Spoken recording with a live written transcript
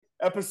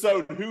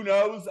episode Who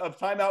Knows of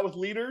Timeout with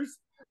Leaders.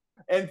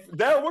 And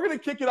Dale, we're going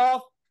to kick it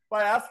off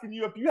by asking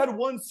you, if you had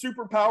one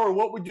superpower,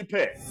 what would you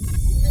pick?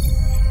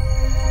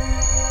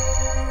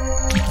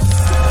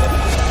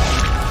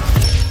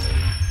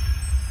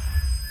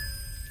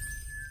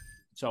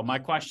 So my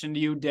question to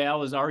you,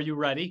 Dale, is, are you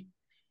ready?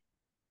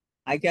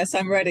 I guess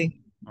I'm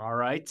ready. All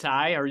right,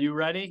 Ty, are you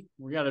ready?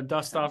 We got to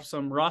dust off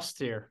some rust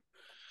here.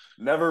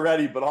 Never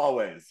ready, but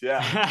always.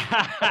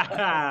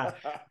 Yeah.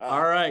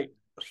 All right.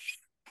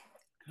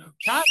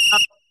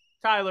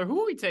 Tyler,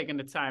 who are we taking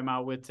the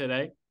timeout with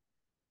today?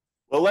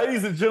 Well,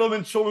 ladies and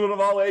gentlemen, children of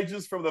all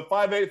ages, from the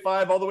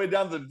 585 all the way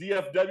down to the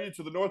DFW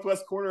to the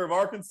northwest corner of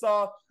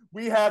Arkansas,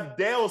 we have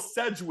Dale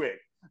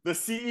Sedgwick, the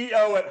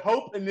CEO at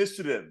Hope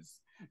Initiatives.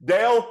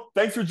 Dale,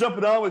 thanks for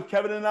jumping on with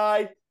Kevin and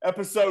I,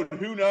 episode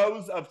Who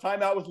Knows of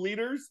Timeout with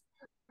Leaders.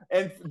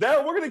 And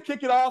Dale, we're going to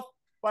kick it off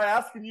by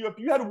asking you, if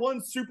you had one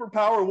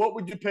superpower, what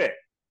would you pick?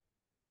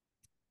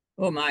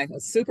 Oh my, a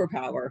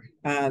superpower.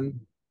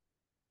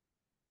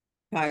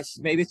 Gosh,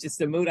 maybe it's just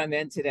the mood I'm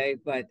in today,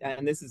 but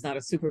and this is not a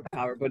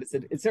superpower, but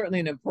it's certainly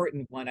an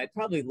important one. I'd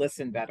probably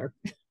listen better.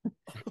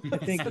 I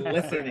think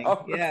listening,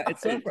 yeah,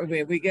 it's so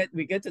important. We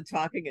get to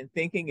talking and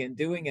thinking and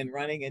doing and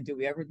running, and do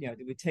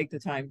we take the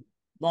time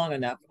long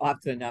enough,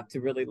 often enough to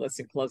really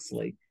listen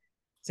closely?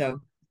 So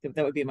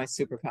that would be my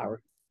superpower.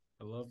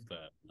 I love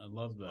that.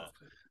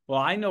 Well,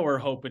 I know where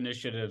Hope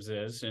Initiatives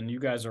is, and you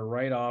guys are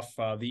right off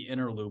the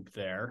inner loop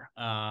there.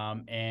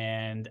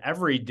 And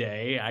every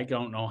day, I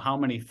don't know how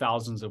many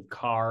thousands of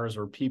cars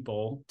or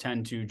people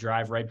tend to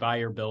drive right by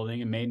your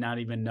building and may not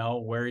even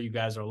know where you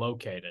guys are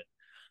located.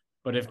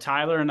 But if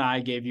Tyler and I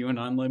gave you an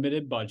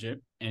unlimited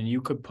budget and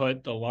you could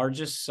put the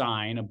largest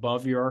sign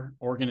above your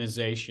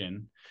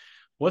organization,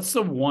 what's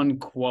the one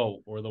quote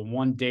or the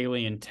one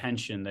daily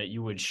intention that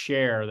you would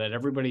share that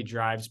everybody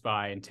drives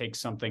by and takes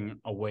something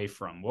away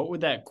from? What would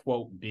that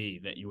quote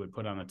be that you would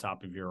put on the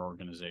top of your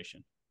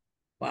organization?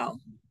 Wow.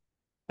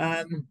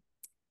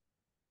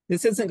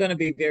 This isn't going to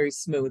be very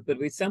smooth, but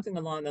it'd be something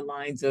along the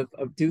lines of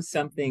do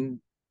something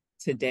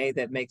today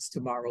that makes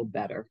tomorrow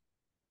better.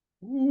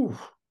 Ooh,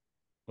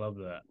 love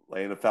that.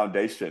 Laying a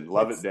foundation.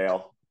 Love it,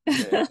 Dale.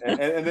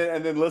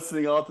 and then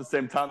listening all at the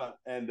same time.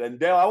 And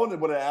Dale, I want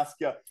to ask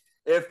you,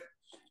 if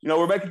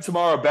we're making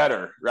tomorrow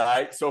better,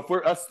 right? So if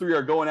us three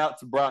are going out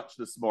to brunch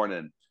this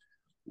morning,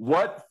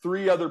 what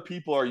three other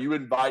people are you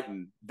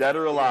inviting, dead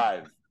or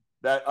alive,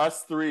 that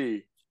us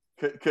three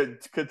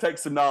could take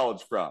some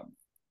knowledge from?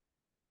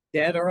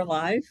 Dead or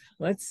alive?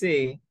 Let's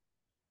see.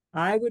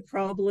 I would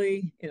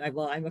probably,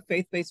 I'm a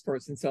faith-based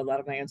person, so a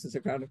lot of my answers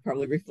are going to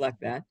probably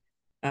reflect that.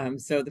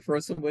 So the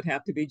first one would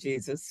have to be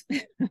Jesus.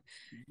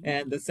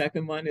 And the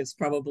second one is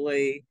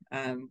probably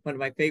one of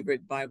my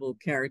favorite Bible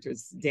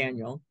characters,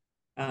 Daniel.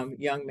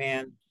 Young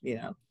man,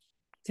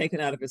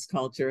 taken out of his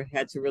culture,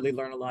 had to really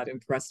learn a lot,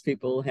 impressed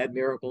people, had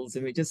miracles.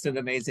 I mean, just an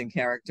amazing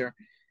character,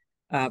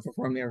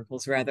 performed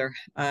miracles rather.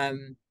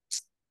 And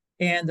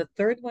the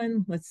third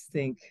one, let's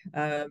think,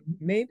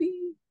 maybe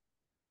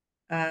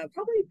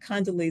probably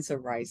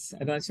Condoleezza Rice.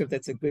 I'm not sure if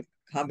that's a good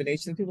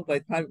combination of people,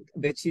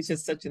 but she's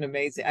just such an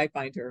amazing, I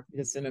find her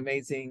just an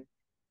amazing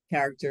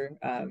character.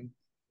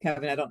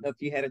 Kevin, I don't know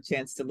if you had a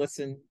chance to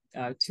listen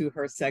to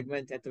her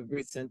segment at the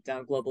recent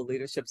Global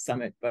Leadership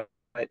Summit, but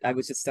I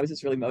was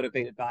just really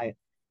motivated by it.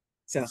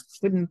 So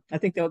I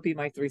think that would be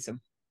my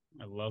threesome.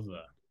 I love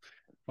that.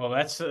 Well,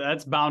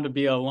 that's bound to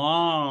be a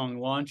long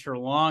lunch or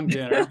long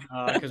dinner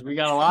because we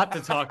got a lot to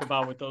talk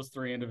about with those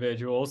three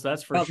individuals.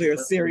 That's for probably sure. A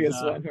serious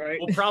one, right?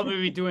 We'll probably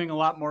be doing a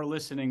lot more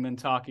listening than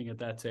talking at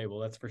that table.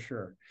 That's for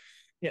sure.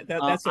 Yeah,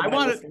 that's what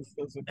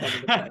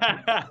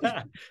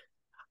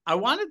I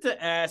wanted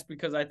to ask,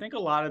 because I think a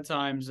lot of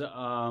times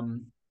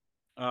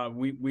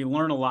we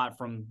learn a lot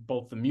from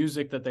both the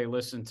music that they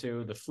listen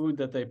to, the food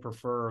that they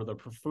prefer, the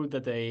food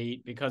that they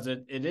eat, because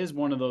it is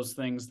one of those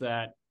things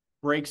that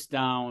breaks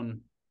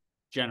down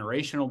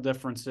generational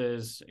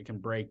differences. It can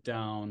break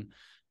down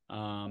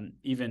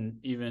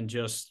even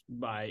just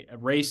by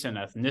race and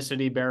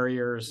ethnicity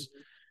barriers.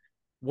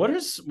 What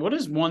is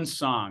one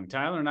song?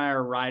 Tyler and I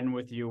are riding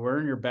with you. We're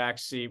in your back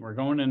seat. We're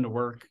going into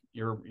work.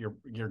 You're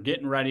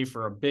getting ready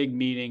for a big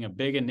meeting, a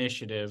big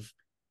initiative.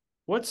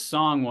 What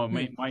song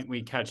might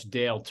we catch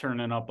Dale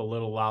turning up a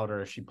little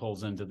louder as she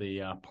pulls into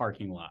the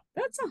parking lot?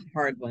 That's a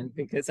hard one,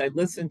 because I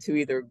listen to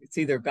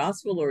either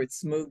gospel or it's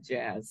smooth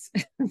jazz.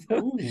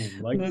 Ooh,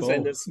 like both.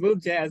 And the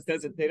smooth jazz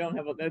they don't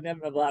have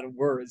a lot of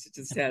words. It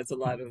just has a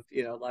lot of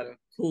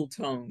cool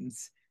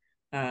tones.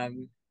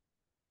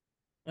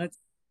 Let's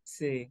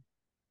see.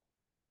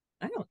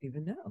 I don't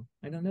even know.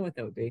 I don't know what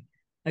that would be.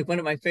 Like, one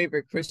of my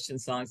favorite Christian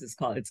songs is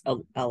called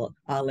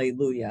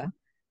Alleluia.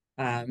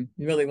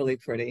 Really, really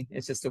pretty.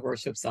 It's just a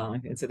worship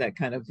song. And so that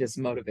kind of just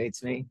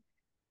motivates me.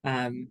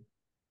 I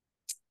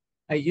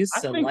used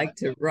to like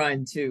to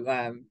run too.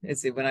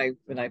 Let's see,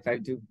 if I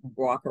do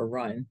walk or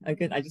run,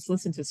 I just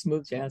listen to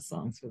smooth jazz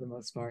songs for the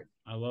most part.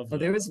 I love that. Well,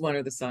 there is one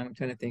other song I'm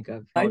trying to think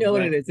of. I know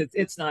what it is.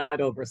 It's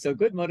Not Over. So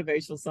good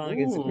motivational song.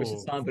 Ooh. It's a Christian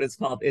song, but it's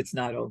called It's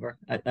Not Over.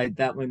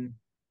 That one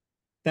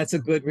That's a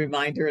good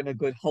reminder and a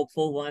good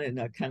hopeful one, and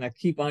a kind of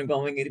keep on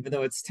going even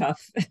though it's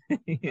tough, I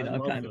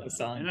love kind of a that.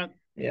 song.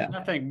 Yeah. And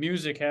I think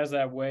music has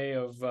that way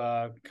of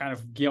kind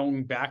of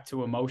going back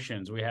to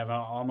emotions. We have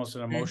almost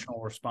an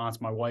emotional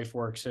response. My wife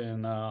works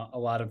in a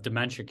lot of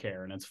dementia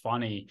care, and it's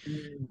funny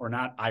or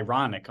not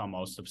ironic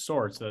almost of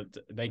sorts that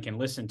they can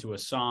listen to a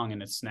song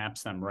and it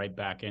snaps them right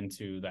back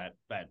into that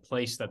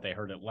place that they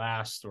heard it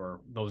last,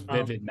 or those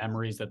vivid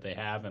memories that they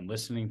have and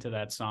listening to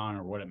that song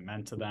or what it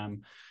meant to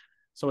them.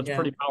 So it's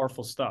pretty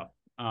powerful stuff.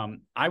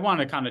 I want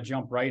to kind of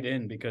jump right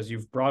in because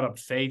you've brought up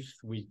faith.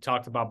 We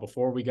talked about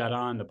before we got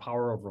on the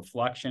power of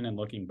reflection and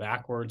looking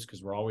backwards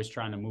because we're always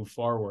trying to move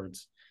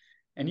forwards.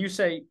 And you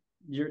say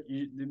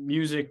the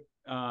music,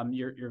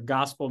 your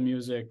gospel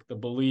music, the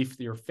belief,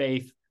 your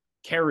faith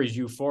carries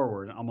you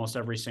forward almost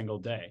every single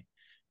day.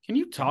 Can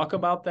you talk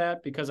about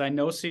that? Because I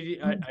know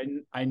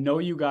I know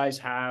you guys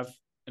have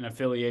an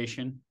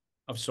affiliation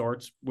of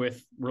sorts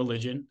with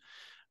religion.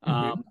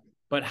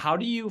 But how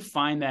do you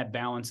find that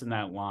balance in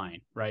that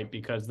line, right?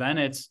 Because then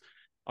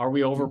are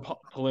we over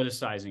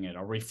politicizing it?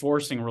 Are we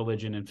forcing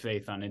religion and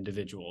faith on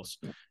individuals?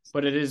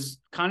 But it is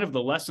kind of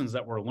the lessons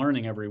that we're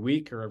learning every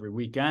week or every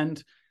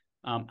weekend.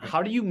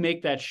 How do you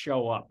make that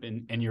show up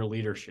in your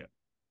leadership?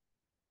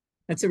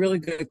 That's a really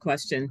good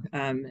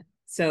question.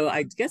 So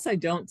I guess I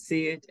don't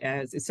see it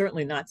as, it's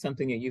certainly not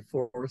something that you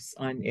force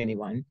on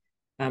anyone.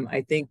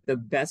 I think the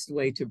best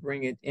way to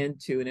bring it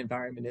into an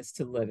environment is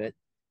to live it.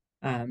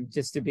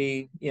 Just to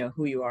be,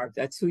 who you are. If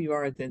that's who you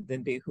are,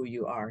 then be who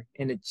you are.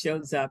 And it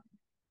shows up,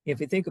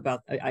 if you think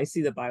about, I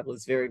see the Bible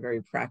as very,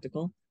 very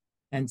practical.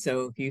 And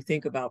so if you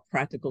think about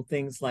practical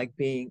things like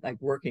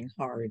working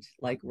hard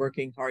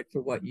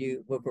for what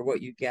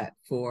you get,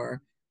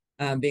 for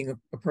being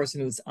a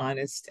person who's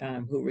honest,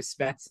 who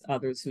respects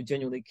others, who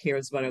genuinely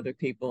cares about other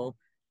people,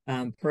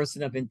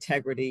 person of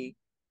integrity,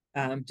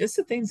 just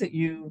the things that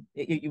you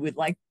would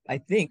like, I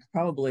think,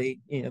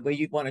 probably, the way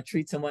you'd want to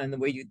treat someone and the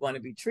way you'd want to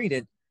be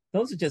treated.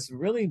 Those are just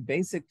really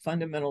basic,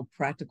 fundamental,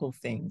 practical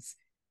things.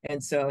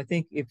 And so I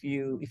think if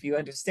you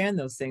understand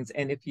those things,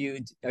 and if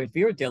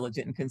you're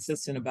diligent and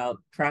consistent about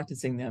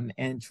practicing them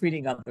and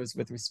treating others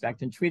with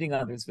respect and treating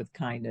others with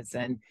kindness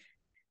and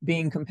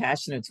being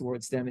compassionate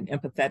towards them and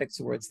empathetic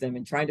towards them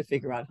and trying to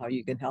figure out how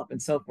you can help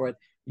and so forth,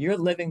 you're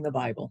living the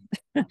Bible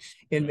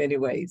in many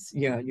ways.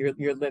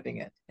 You're living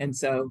it. And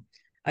so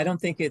I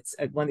don't think it's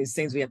one of these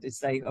things we have to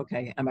say,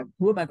 okay,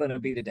 who am I going to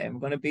be today? Am I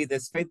going to be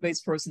this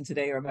faith-based person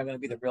today, or am I going to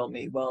be the real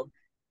me? Well,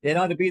 it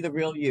ought to be the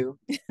real you.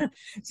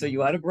 So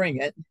you ought to bring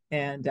it.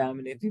 And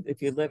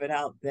if you live it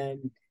out,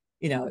 then,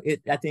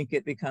 I think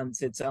it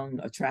becomes its own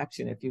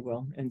attraction, if you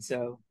will. And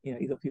so,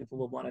 either people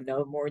will want to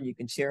know more and you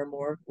can share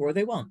more, or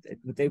they won't.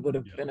 But they would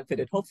have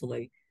benefited,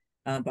 hopefully,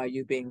 by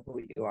you being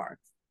who you are.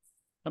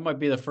 That might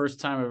be the first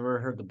time I've ever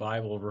heard the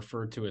Bible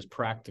referred to as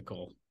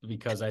practical,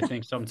 because I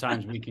think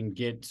sometimes we can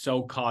get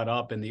so caught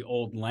up in the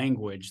old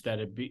language that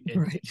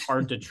it's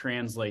hard to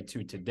translate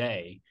to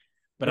today.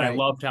 But I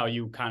loved how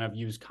you kind of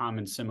use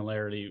common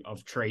similarity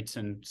of traits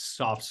and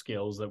soft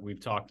skills that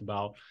we've talked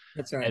about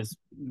as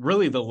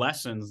really the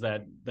lessons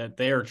that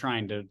they are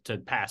trying to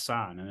pass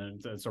on.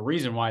 And it's a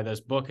reason why this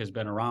book has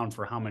been around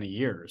for how many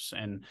years.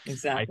 And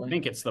I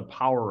think it's the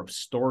power of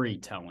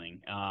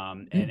storytelling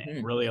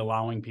and really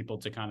allowing people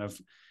to kind of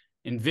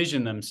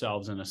envision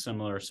themselves in a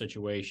similar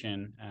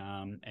situation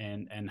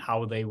and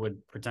how they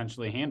would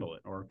potentially handle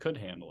it or could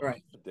handle it.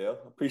 Right. Dale,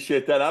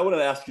 appreciate that. I want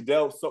to ask you,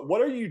 Dale, so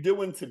what are you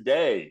doing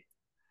today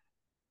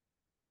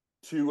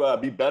to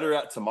be better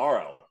at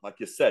tomorrow? Like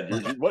you said,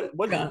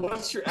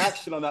 what's your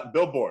action on that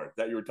billboard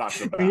that you were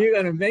talking about? You're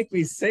going to make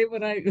me say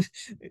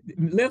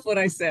live what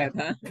I said,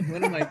 huh?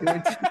 What am I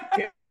doing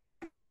to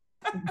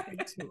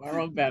make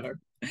tomorrow better?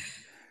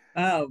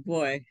 Oh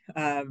boy.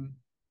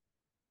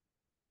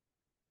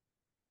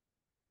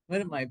 What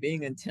am I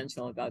being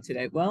intentional about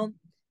today? Well,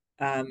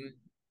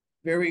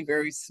 very,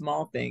 very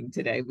small thing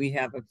today. We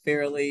have a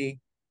fairly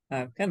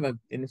kind of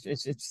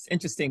it's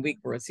interesting week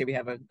for us here. We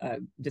have a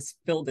just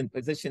filled in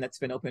position that's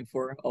been open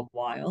for a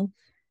while.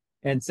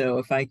 And so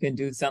if I can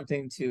do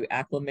something to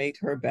acclimate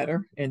her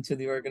better into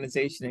the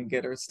organization and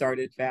get her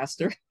started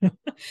faster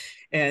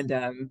and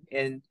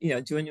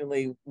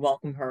genuinely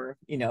welcome her,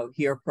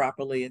 here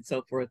properly and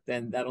so forth,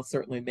 then that'll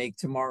certainly make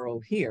tomorrow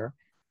here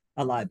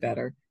a lot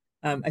better.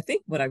 I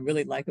think what I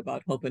really like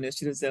about Hope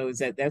Initiatives, though, is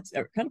that that's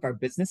kind of our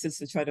business, is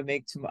to try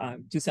to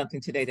do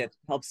something today that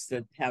helps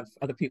to have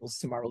other people's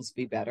tomorrows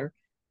be better.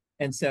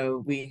 And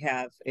so we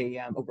have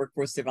a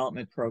workforce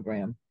development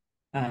program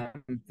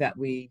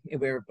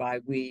whereby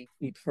we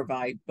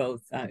provide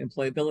both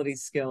employability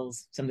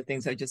skills, some of the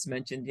things I just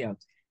mentioned,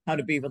 how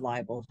to be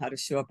reliable, how to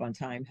show up on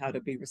time, how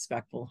to be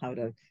respectful, how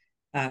to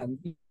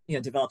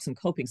develop some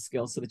coping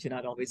skills so that you're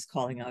not always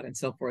calling out and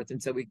so forth.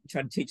 And so we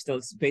try to teach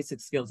those basic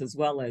skills as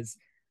well as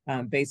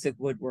basic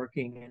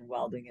woodworking and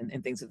welding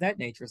and things of that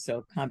nature.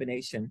 So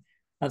combination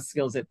of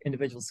skills that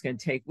individuals can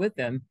take with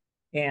them.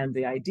 And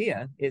the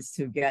idea is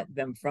to get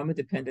them from a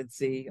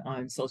dependency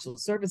on social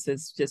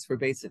services just for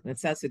basic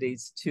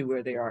necessities to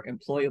where they are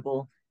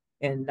employable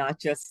And not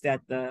just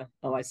at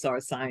I saw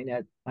a sign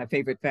at my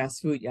favorite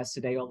fast food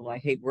yesterday, although I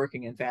hate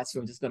working in fast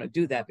food, I'm just going to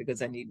do that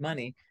because I need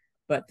money.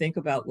 But think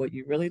about what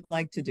you really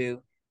like to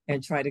do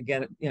and try to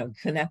get,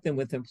 connect them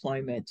with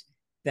employment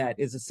that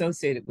is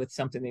associated with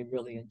something they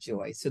really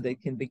enjoy so they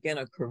can begin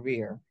a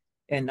career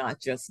and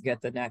not just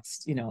get the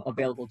next,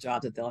 available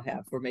job that they'll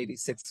have for maybe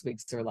 6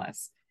 weeks or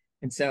less.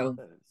 And so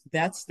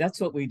that's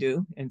what we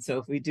do. And so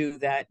if we do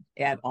that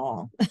at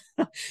all,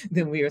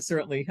 then we are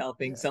certainly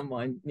helping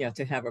someone,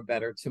 to have a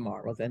better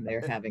tomorrow than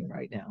they're having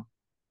right now.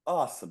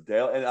 Awesome,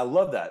 Dale, and I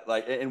love that.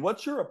 Like, and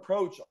what's your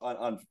approach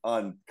on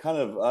kind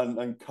of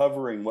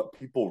uncovering what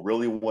people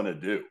really want to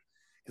do?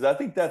 Because I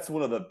think that's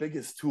one of the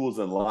biggest tools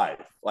in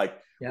life. Like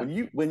when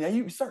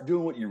you start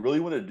doing what you really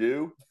want to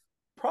do,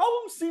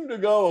 problems seem to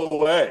go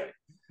away.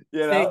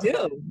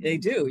 They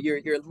do.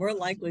 You're more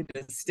likely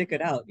to stick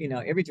it out.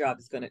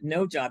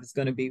 No job is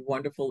gonna be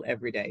wonderful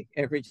every day.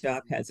 Every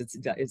job has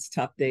its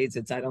tough days.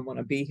 It's I don't want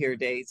to be here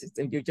days.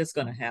 You're just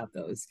gonna have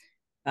those.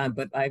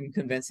 But I'm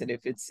convinced that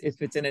if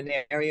it's in an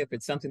area, if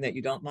it's something that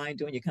you don't mind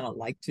doing, you kind of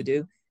like to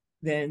do,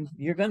 then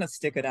you're gonna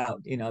stick it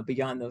out.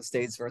 Beyond those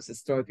days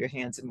versus throw up your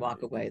hands and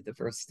walk away at the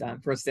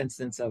first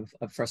instance of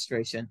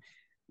frustration.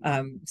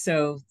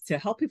 So to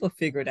help people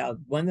figure it out,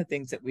 one of the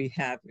things that we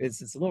have is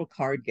this little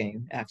card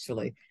game,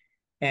 actually.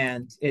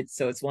 And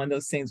it's one of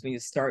those things when you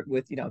start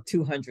with,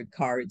 200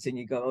 cards and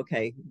you go,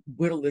 okay,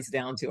 whittle this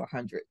down to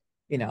 100,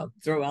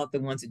 throw out the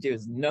ones that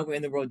there's nowhere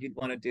in the world you'd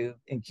want to do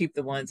and keep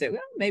the ones that,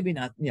 well, maybe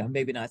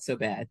not so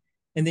bad.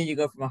 And then you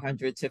go from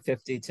 100 to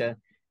 50 to,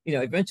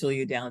 eventually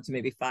you're down to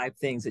maybe 5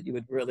 things that you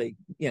would really,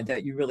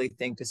 that you really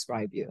think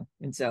describe you.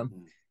 And so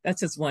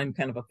that's just one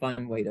kind of a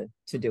fun way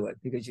to do it,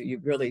 because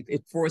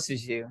it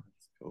forces you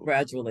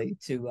gradually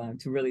to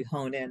really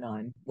hone in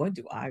on what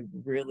do I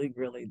really,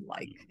 really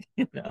like.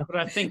 But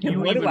I think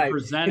you even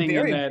presenting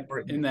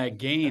in that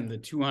game, the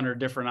 200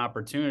 different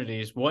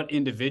opportunities, what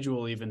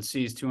individual even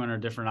sees 200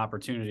 different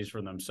opportunities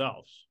for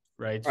themselves,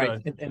 right? So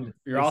and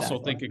you're also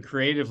thinking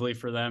creatively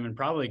for them and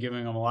probably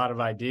giving them a lot of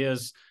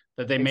ideas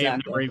that they may have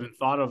never even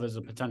thought of as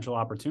a potential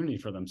opportunity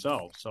for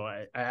themselves. So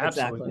I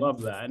absolutely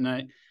love that.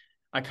 And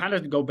I kind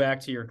of go back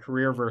to your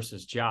career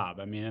versus job.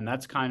 I mean, and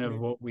that's kind of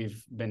what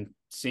we've been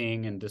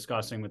seeing and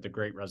discussing with the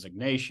Great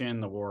Resignation,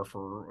 the war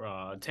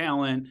for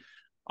talent,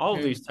 all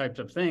of these types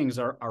of things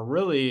are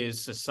really, as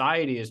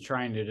society is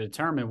trying to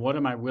determine what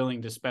am I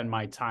willing to spend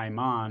my time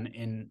on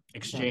in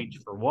exchange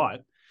for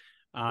what.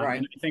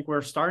 And I think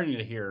we're starting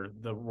to hear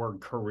the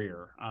word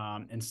career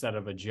instead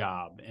of a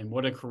job, and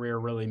what a career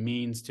really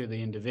means to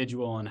the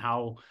individual and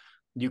how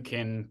you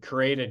can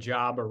create a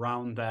job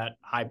around that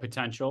high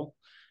potential.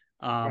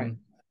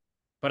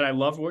 But I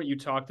love what you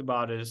talked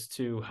about is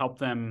to help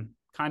them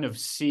kind of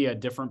see a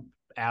different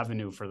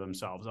avenue for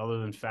themselves other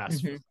than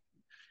fast food.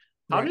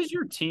 How does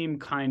your team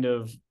kind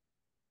of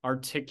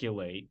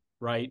articulate,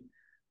 right,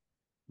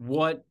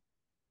 what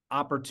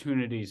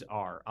opportunities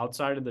are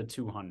outside of the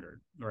 200,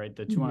 right?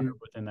 The 200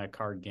 within that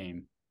card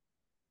game.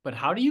 But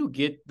how do you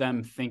get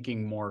them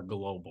thinking more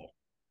global?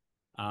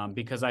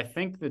 Because I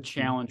think the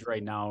challenge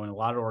right now in a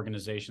lot of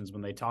organizations,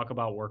 when they talk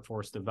about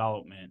workforce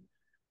development,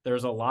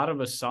 there's a lot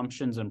of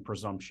assumptions and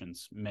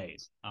presumptions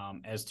made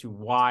as to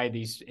why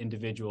these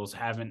individuals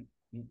haven't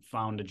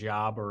found a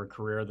job or a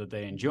career that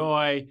they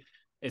enjoy.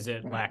 Is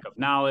it lack of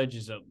knowledge?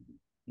 Is it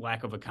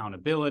lack of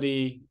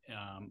accountability?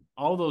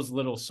 All those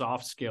little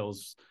soft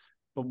skills.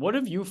 But what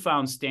have you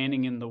found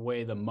standing in the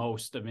way the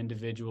most of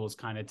individuals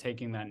kind of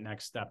taking that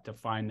next step to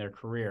find their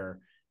career?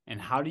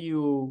 And how do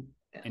you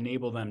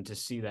enable them to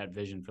see that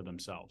vision for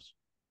themselves?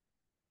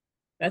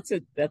 It's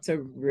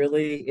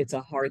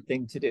a hard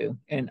thing to do.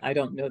 And I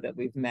don't know that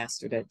we've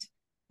mastered it.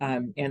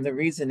 And the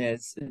reason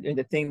is,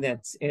 the thing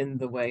that's in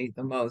the way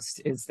the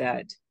most is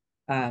that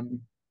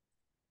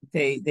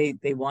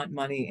they want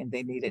money and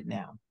they need it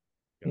now,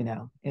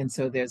 and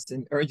so there's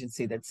an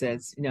urgency that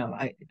says,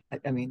 I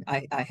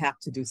have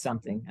to do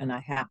something and I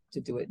have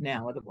to do it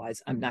now.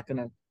 Otherwise I'm not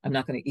gonna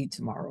eat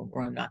tomorrow,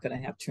 or I'm not gonna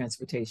have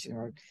transportation,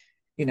 or,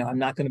 I'm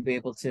not gonna be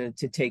able to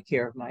take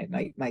care of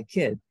my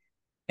kid.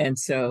 And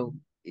so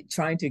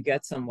trying to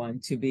get someone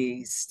to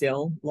be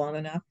still long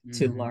enough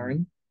to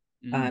learn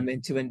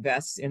and to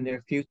invest in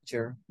their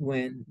future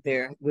when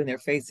they're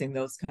facing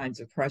those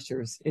kinds of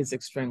pressures is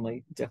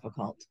extremely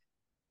difficult.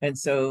 And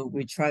so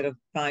we try to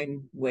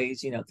find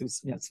ways, through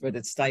whether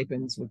it's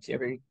stipends, which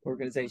every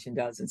organization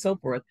does, and so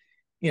forth,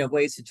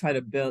 ways to try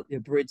to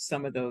bridge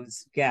some of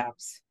those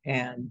gaps.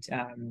 And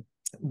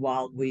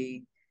while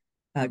we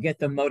get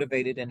them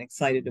motivated and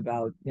excited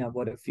about,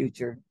 what a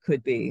future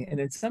could be. And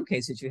in some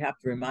cases, you have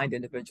to remind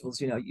individuals,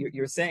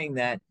 you're saying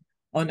that,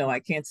 oh no, I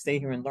can't stay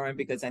here and learn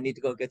because I need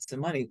to go get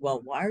some money.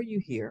 Well, why are you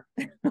here?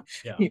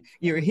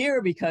 You're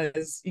here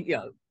because,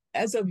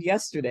 as of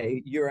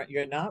yesterday, you're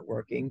not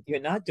working, you're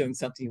not doing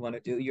something you want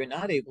to do, you're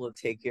not able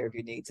to take care of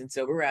your needs. And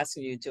so we're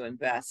asking you to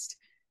invest,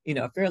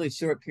 a fairly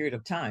short period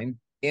of time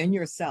in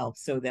yourself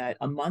so that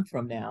a month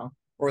from now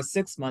or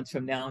 6 months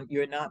from now,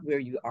 you're not where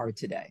you are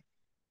today.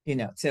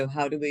 So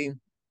how do we,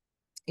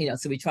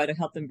 so we try to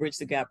help them bridge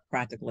the gap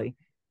practically.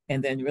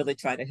 and then really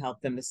try to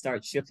help them to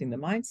start shifting the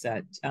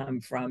mindset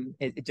from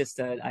it just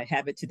I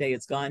have it today,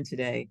 it's gone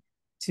today,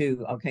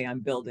 to okay, I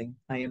am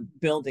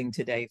building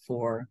today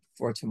for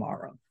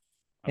tomorrow.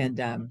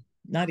 And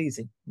not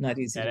easy that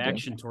to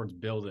action do. Towards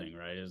building,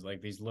 right, is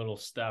like these little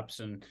steps.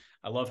 And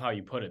I love how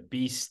you put it,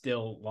 be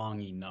still long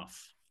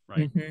enough,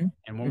 right?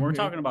 And when we're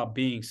talking about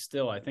being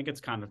still, I think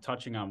it's kind of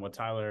touching on what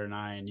Tyler and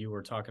I and you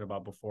were talking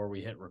about before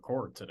we hit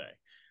record today,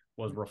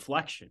 was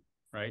reflection,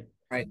 right?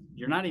 Right.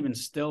 You're not even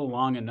still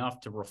long enough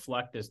to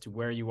reflect as to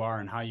where you are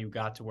and how you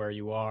got to where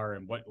you are,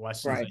 and what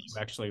lessons that you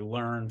actually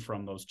learned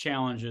from those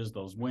challenges,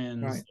 those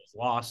wins, those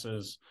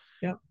losses.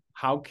 Yep.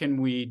 How can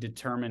we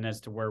determine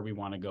as to where we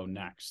want to go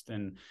next?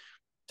 And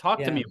talk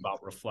to me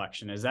about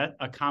reflection. Is that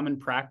a common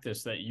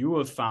practice that you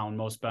have found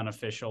most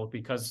beneficial?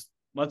 Because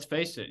let's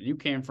face it, you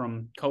came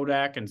from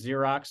Kodak and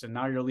Xerox, and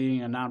now you're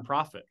leading a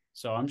nonprofit.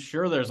 So I'm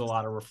sure there's a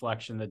lot of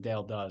reflection that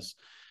Dale does.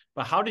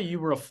 But how do you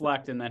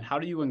reflect, and then how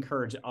do you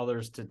encourage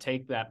others to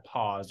take that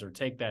pause or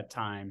take that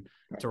time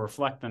to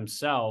reflect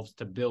themselves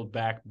to build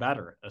back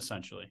better,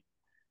 essentially?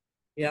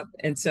 Yep.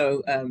 And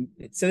so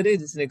it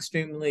is an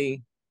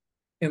extremely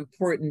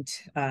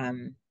important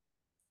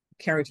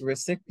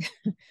characteristic.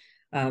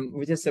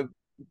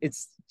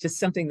 It's just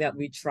something that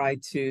we try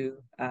to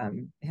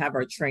have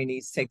our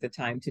trainees take the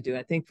time to do.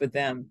 I think for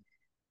them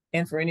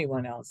and for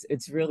anyone else,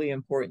 it's really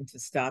important to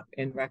stop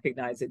and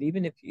recognize that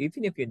even if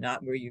you're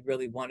not where you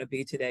really want to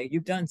be today,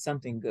 you've done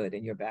something good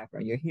in your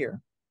background. You're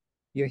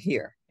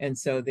here. And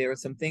so there are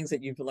some things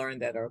that you've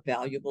learned that are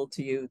valuable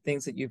to you,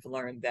 things that you've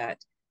learned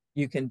that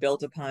you can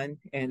build upon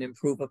and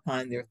improve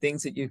upon. There are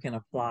things that you can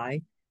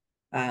apply.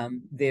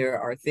 There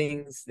are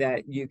things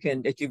that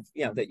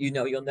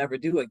you'll never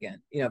do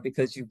again,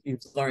 because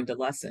you've learned a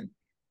lesson.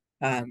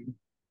 And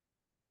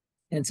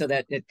so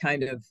that it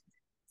kind of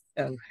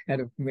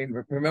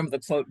remember the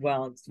quote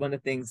well. It's one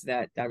of the things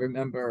that I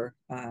remember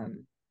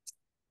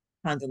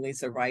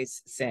Condoleezza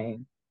Rice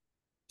saying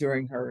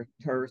during her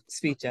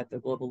speech at the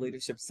Global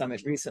Leadership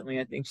Summit recently.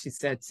 I think she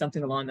said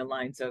something along the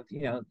lines of,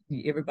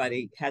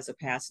 everybody has a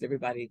past.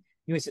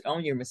 You should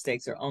own your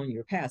mistakes or own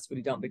your past, but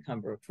you don't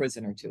become a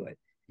prisoner to it.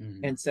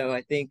 And so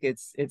I think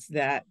it's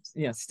that,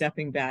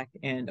 stepping back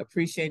and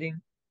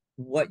appreciating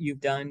what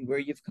you've done, where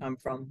you've come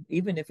from,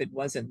 even if it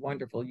wasn't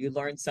wonderful. You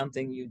learned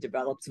something, you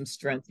developed some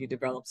strength, you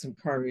developed some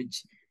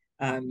courage.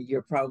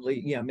 You're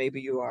probably,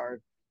 maybe you are,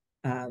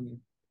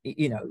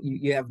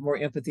 you have more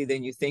empathy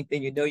than you think,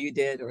 than you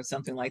did, or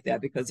something like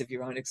that, because of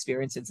your own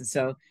experiences. And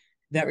so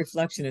that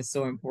reflection is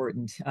so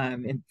important.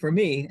 And for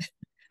me,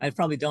 I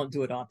probably don't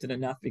do it often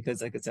enough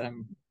because, like I said,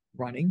 I'm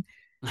running.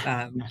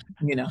 One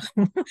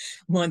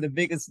of the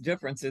biggest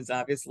differences,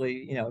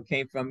 obviously,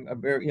 came from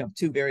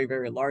two very,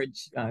 very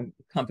large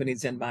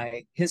companies in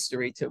my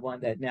history to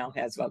one that now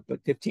has about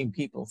 15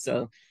 people.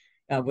 So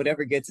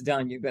whatever gets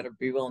done, you better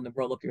be willing to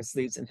roll up your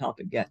sleeves and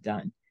help it get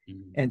done.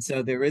 And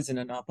so there isn't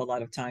an awful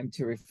lot of time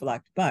to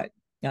reflect. But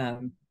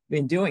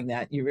in doing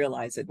that, you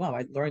realize that, wow,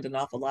 I learned an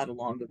awful lot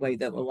along the way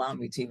that will allow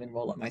me to even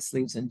roll up my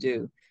sleeves and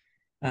do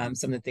some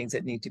of the things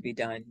that need to be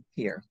done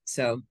here.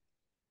 So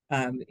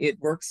it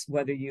works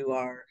whether you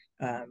are,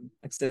 like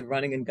I said,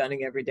 running and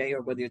gunning every day,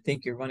 or whether you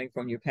think you're running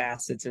from your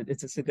past. It's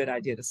just a good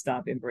idea to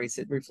stop, embrace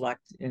it,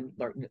 reflect, and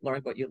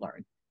learn what you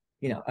learned.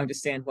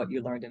 Understand what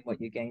you learned and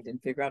what you gained,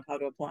 and figure out how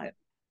to apply it.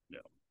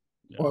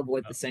 Or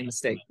avoid the same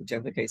mistake,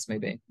 whichever the case may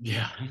be.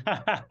 Yeah.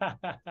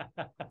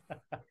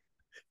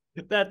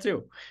 That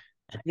too.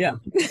 Yeah.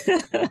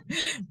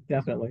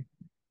 Definitely.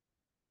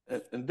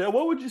 And Dale,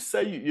 what would you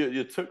say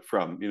you took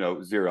from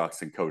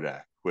Xerox and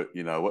Kodak? What?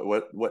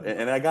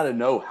 And I got to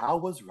know, how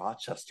was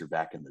Rochester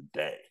back in the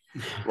day?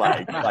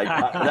 That's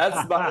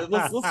not.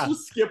 Let's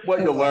just skip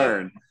what you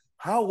learned.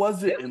 How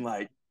was it in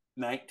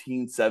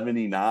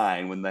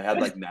 1979 when they had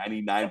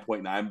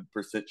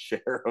 99.9%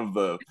 share of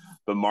the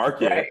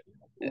market?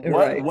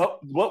 Right.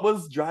 What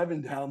was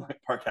driving down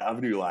Park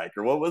Avenue like,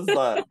 or what was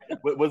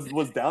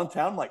was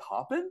downtown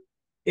hopping?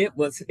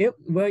 Well,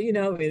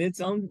 in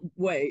its own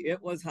way,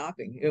 it was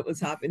hopping. It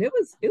was,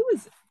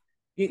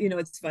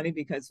 it's funny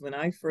because when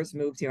I first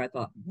moved here, I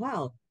thought,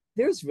 wow,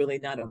 there's really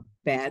not a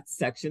bad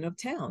section of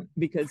town,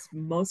 because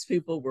most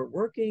people were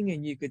working,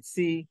 and you could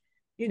see,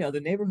 the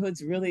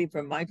neighborhoods really,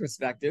 from my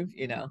perspective,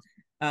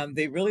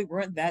 they really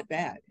weren't that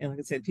bad. And like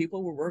I said,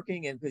 people were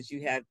working, and because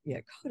you had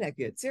Kodak,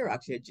 you had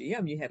Xerox, you had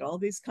GM, you had all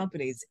these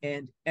companies,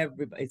 and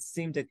it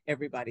seemed that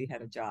everybody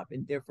had a job,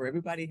 and therefore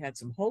everybody had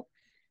some hope.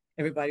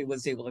 Everybody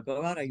was able to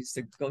go out. I used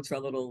to go to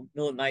our little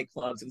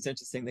nightclubs. It was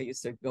interesting. They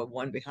used to go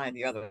one behind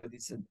the other. They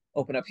used to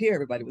open up here.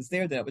 Everybody was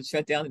there. Then it would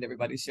shut down, and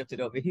everybody shifted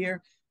over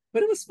here.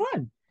 But it was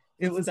fun.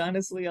 It was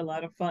honestly a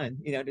lot of fun,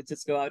 to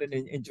just go out and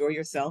enjoy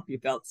yourself. You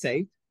felt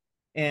safe.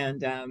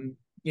 And,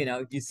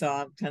 you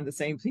saw kind of the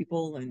same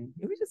people, and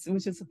it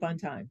was just a fun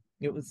time.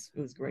 It was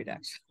great,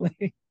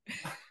 actually.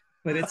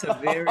 But it's I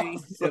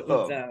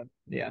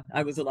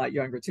was a lot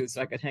younger too,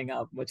 so I could hang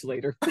out much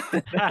later.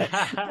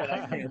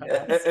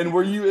 And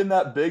were you in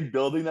that big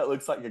building that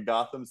looks like a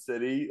Gotham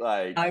City?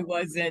 I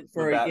wasn't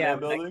for Batman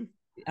building?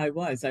 I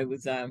was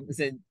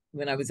in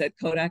when I was at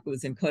Kodak, it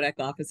was in Kodak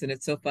office, and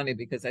it's so funny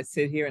because I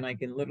sit here and I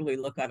can literally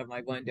look out of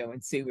my window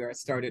and see where I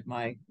started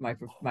my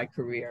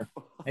career.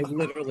 I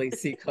literally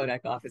see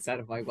Kodak office out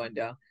of my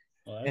window,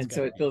 Well, that's and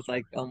so good. it feels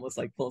like almost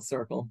like full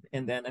circle.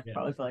 And then I Yeah.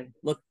 probably, if I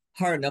look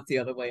hard enough the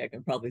other way, I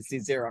can probably see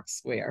Xerox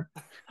Square.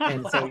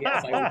 And so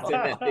yes, I was in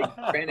that big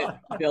granite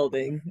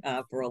building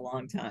for a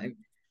long time.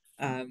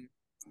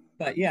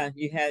 But yeah,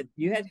 you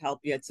had help,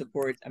 you had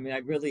support. I mean, I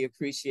really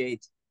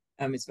appreciate,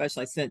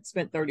 especially I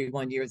spent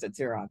 31 years at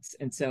Xerox,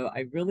 and so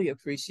I really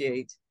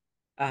appreciate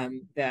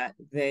that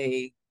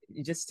they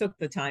just took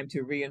the time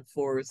to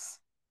reinforce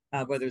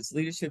whether it's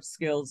leadership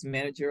skills,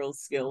 managerial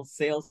skills,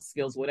 sales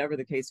skills, whatever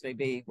the case may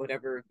be,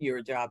 whatever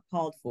your job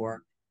called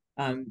for.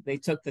 They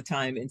took the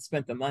time and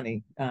spent the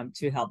money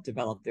to help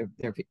develop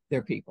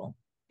their people,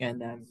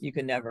 and you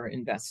can never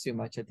invest too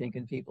much, I think,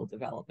 in people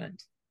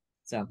development.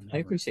 So I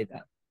appreciate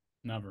that.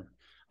 Never.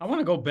 I want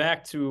to go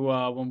back to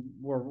when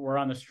we're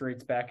on the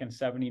streets back in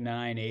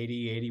 79,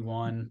 80,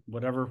 81,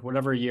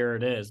 whatever year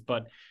it is.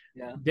 But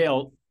yeah.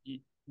 Dale,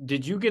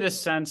 did you get a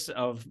sense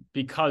of,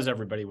 because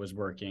everybody was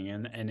working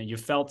and you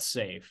felt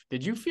safe,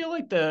 did you feel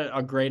like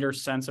a greater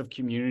sense of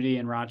community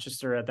in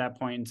Rochester at that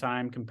point in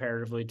time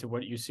comparatively to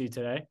what you see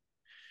today?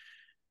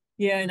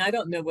 Yeah, and I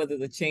don't know whether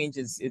the change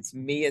is it's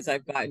me as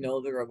I've gotten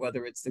older or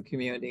whether it's the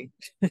community,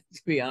 to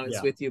be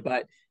honest with you.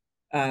 But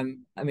I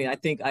mean, I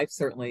think I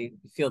certainly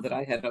feel that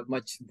I had a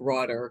much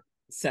broader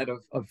set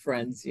of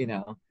friends, you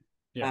know.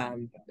 Yeah.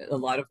 A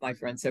lot of my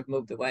friends have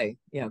moved away,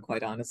 you know,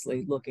 quite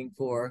honestly, looking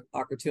for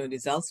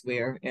opportunities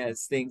elsewhere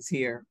as things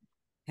here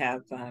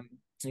have,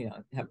 you know,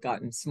 have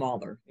gotten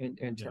smaller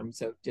in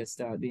terms of just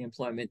the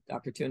employment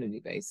opportunity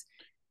base.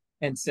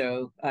 And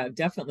so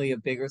definitely a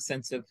bigger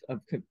sense of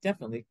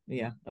definitely,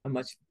 yeah, a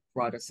much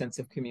broader sense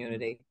of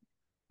community.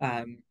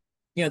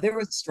 You know, there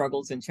were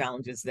struggles and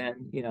challenges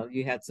then. You know,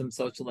 you had some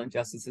social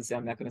injustices.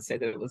 I'm not going to say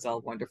that it was all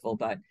wonderful,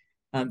 but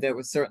there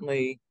was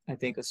certainly, I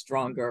think, a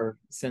stronger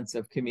sense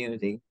of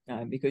community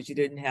because you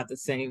didn't have the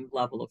same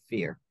level of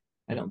fear.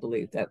 I don't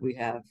believe that we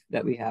have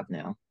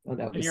now, or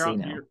that we see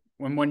now.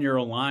 When you're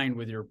aligned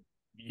with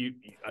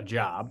a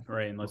job,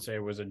 right? And let's say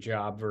it was a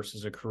job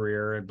versus a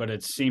career, but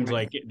it seems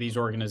like these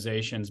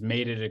organizations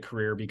made it a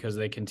career because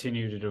they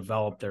continue to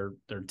develop their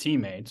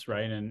teammates,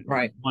 right? And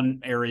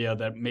one area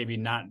that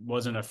maybe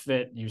wasn't a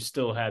fit, you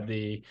still had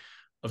the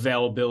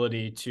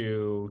availability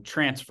to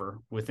transfer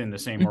within the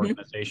same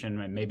organization,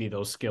 and maybe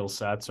those skill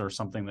sets or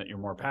something that you're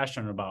more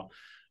passionate about.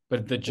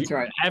 But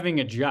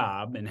having a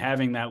job and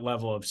having that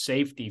level of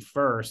safety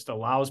first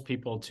allows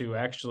people to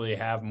actually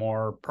have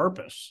more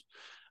purpose.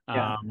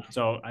 Yeah.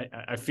 So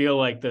I feel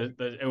like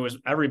it was,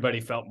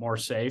 everybody felt more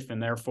safe,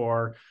 and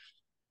therefore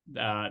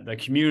the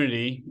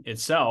community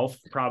itself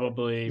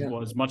probably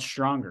was much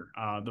stronger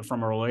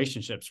from a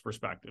relationships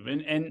perspective.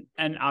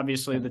 And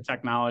obviously the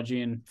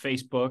technology and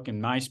Facebook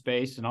and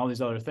MySpace and all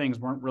these other things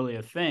weren't really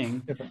a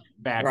thing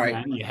back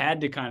then. You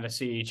had to kind of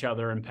see each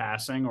other in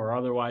passing, or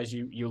otherwise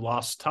you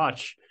lost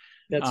touch.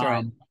 That's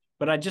right.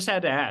 But I just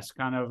had to ask,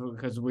 kind of,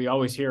 because we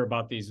always hear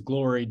about these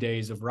glory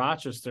days of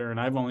Rochester, and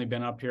I've only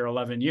been up here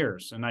 11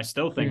 years, and I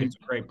still think it's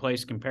a great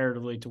place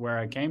comparatively to where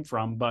I came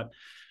from. But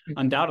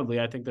undoubtedly,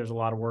 I think there's a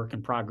lot of work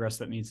and progress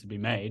that needs to be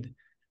made.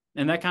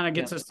 And that kind of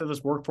gets us to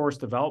this workforce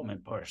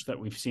development push that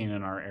we've seen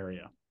in our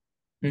area.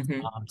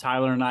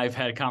 Tyler and I have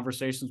had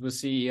conversations with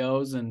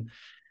CEOs, and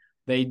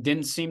they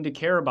didn't seem to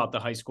care about the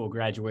high school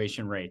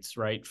graduation rates,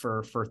 right,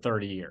 for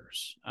 30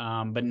 years.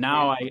 But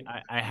now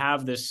I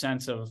have this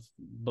sense of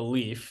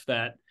belief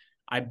that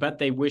I bet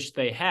they wish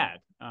they had,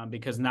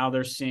 because now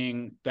they're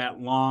seeing that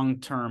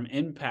long-term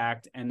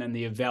impact and then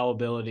the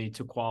availability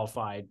to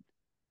qualified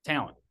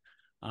talent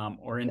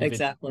or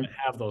individuals that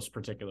have those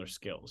particular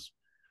skills.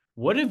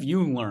 What have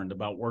you learned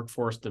about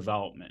workforce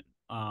development?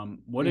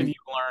 What have you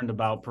learned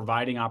about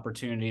providing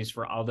opportunities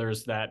for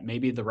others that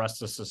maybe the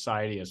rest of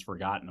society has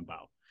forgotten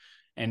about?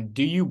 And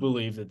do you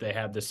believe that they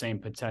have the same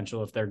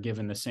potential if they're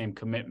given the same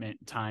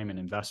commitment, time, and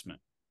investment?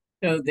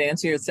 So to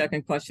answer your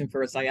second question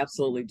first, I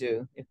absolutely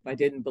do. If I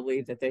didn't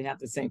believe that they have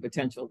the same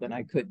potential, then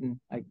I couldn't.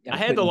 I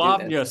had to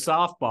lob you a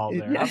softball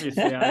there.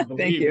 Obviously, I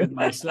believe in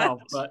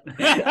myself, but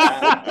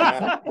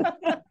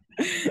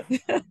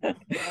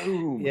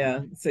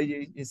yeah. So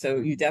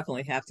you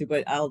definitely have to.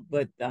 But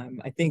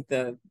I think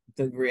the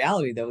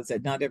reality though is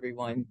that not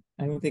everyone.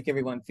 I don't think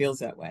everyone feels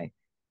that way.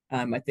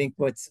 I think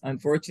what's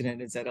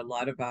unfortunate is that a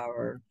lot of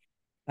our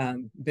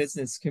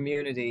business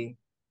community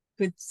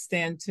could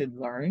stand to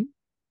learn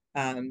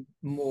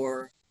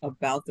more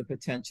about the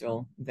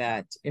potential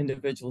that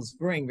individuals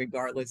bring,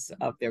 regardless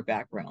of their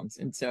backgrounds.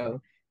 And so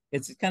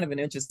it's kind of an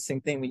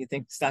interesting thing when you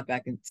step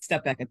back and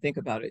think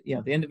about it. You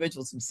know, the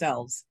individuals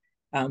themselves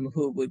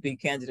who would be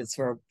candidates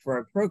for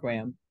a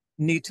program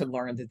need to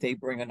learn that they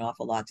bring an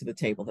awful lot to the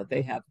table, that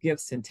they have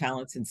gifts and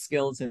talents and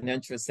skills and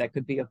interests that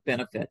could be of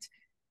benefit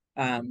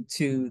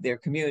to their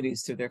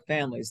communities, to their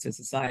families, to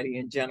society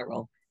in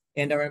general.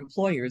 And our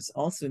employers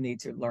also need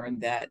to learn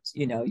that,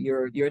 you know,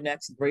 your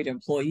next great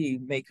employee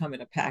may come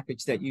in a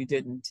package that you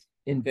didn't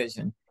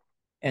envision.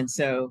 And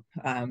so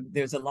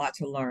there's a lot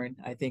to learn,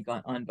 I think,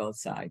 on both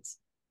sides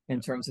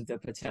in terms of the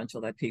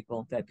potential that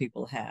people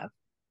have.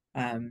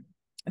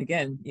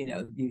 Again,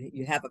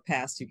 you have a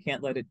past, you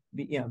can't let it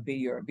be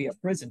a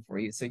prison for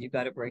you. So you've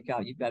got to break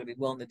out. You've got to be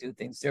willing to do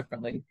things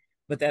differently.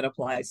 But that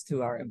applies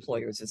to our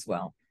employers as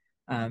well.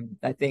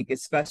 I think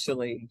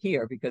especially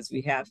here, because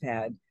we have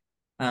had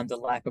the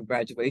lack of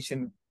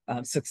graduation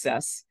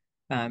success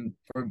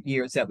for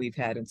years that we've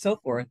had and so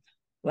forth.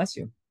 Bless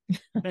you.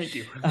 Thank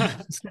you.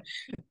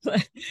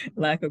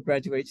 Lack of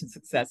graduation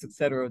success, et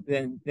cetera,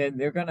 then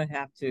they're going to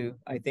have to,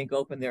 I think,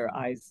 open their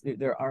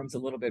arms a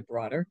little bit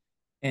broader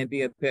and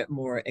be a bit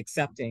more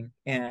accepting.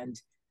 And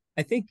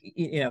I think,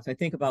 if I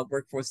think about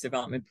workforce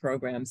development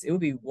programs, it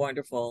would be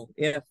wonderful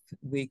if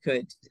we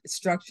could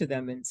structure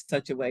them in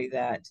such a way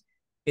that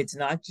it's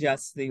not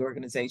just the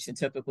organization,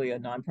 typically a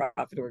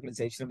nonprofit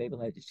organization or maybe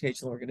an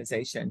educational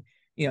organization,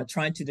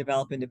 trying to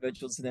develop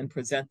individuals and then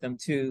present them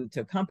to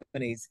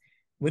companies.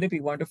 Would it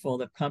be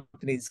wonderful if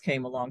companies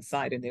came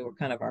alongside and they were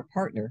kind of our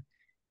partner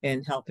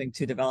in helping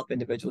to develop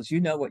individuals? You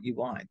know what you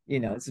want,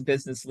 as a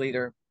business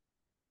leader,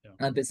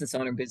 a business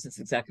owner, business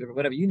executive, or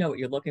whatever, what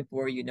you're looking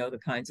for, the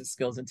kinds of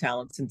skills and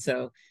talents. And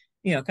so,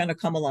 kind of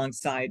come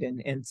alongside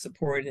and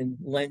support and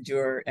lend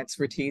your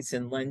expertise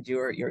and lend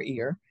your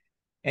ear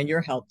and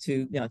your help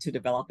to, to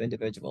develop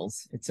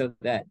individuals. And so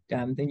that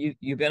then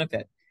you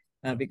benefit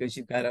because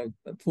you've got a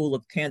pool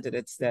of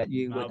candidates that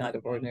you would not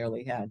have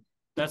ordinarily had.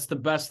 That's the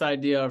best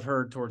idea I've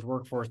heard towards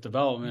workforce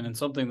development, and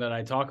something that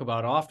I talk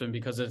about often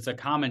because it's a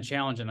common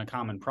challenge and a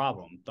commmen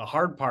problem. The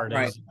hard part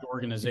is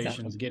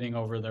organizations getting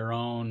over their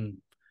own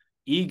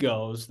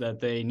egos that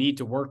they need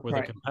to work with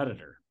a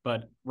competitor.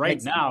 But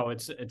now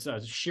it's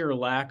a sheer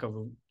lack of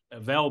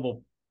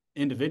available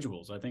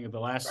individuals. I think the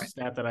last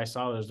stat that I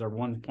saw is there are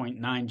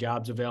 1.9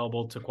 jobs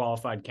available to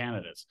qualified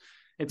candidates.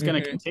 It's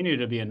going to continue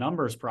to be a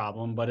numbers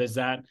problem, but is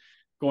that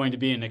going to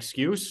be an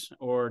excuse,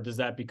 or does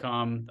that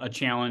become a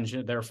challenge,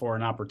 therefore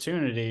an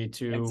opportunity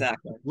to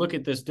look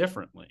at this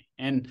differently?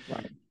 And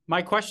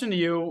my question to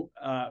you,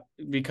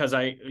 because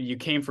you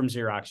came from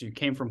Xerox, you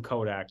came from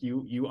Kodak,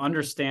 you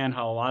understand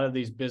how a lot of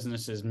these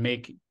businesses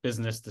make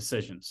business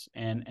decisions,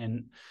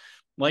 and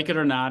like it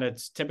or not,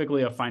 it's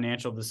typically a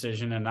financial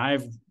decision. And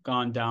I've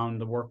gone down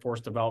the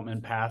workforce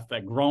development path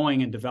that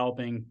growing and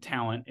developing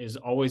talent is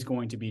always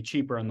going to be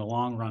cheaper in the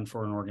long run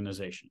for an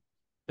organization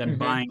than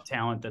buying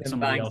talent that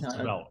somebody else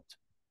developed.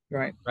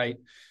 Right.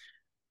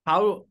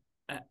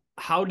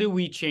 How do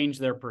we change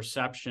their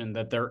perception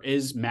that there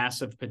is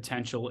massive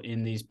potential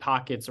in these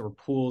pockets or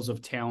pools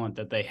of talent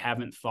that they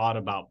haven't thought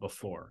about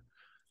before?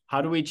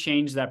 How do we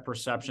change that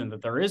perception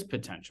that there is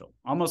potential?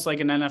 Almost like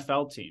an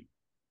NFL team.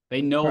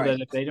 They know that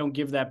if they don't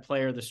give that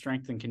player the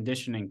strength and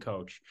conditioning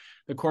coach,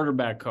 the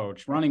quarterback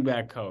coach, running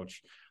back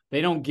coach, they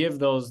don't give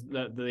those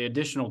the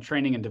additional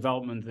training and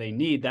development they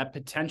need, that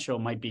potential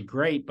might be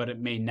great, but it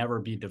may never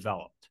be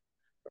developed.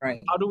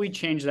 How do we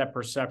change that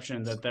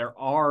perception that there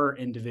are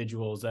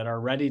individuals that are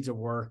ready to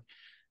work,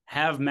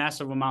 have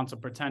massive amounts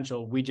of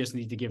potential? We just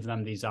need to give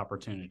them these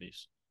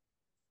opportunities.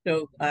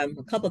 So a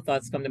couple of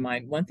thoughts come to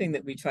mind. One thing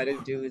that we try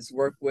to do is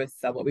work with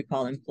what we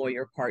call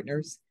employer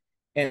partners.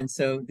 And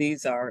so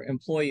these are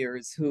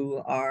employers who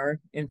are,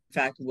 in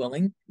fact,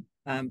 willing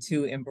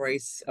to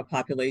embrace a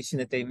population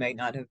that they may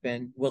not have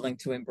been willing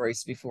to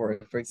embrace before.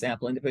 For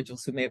example,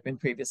 individuals who may have been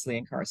previously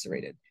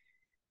incarcerated.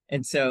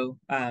 And so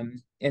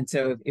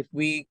if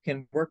we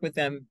can work with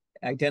them,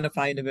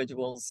 identify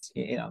individuals,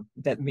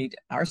 that meet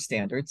our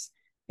standards,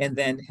 and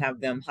then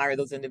have them hire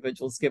those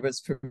individuals, give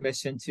us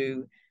permission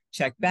to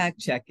check back,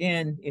 check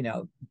in,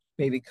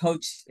 maybe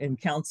coach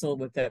and counsel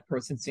with that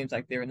person. Seems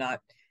like they're not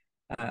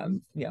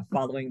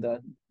following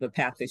the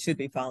path they should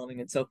be following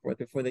and so forth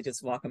before they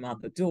just walk them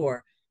out the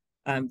door.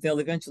 They'll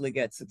eventually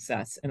get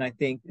success. And I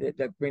think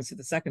that brings to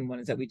the second one,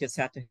 is that we just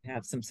have to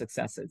have some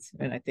successes.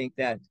 And I think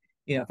that,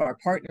 if our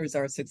partners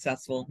are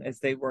successful as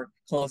they work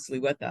closely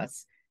with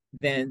us,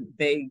 then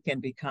they can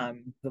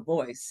become the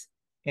voice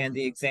and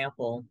the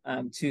example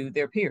to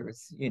their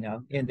peers,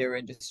 in their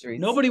industries.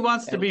 Nobody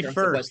wants to be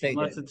first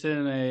unless it's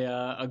in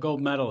a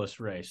gold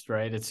medalist race,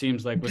 right? It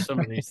seems like with some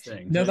of these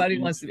things. Nobody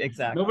wants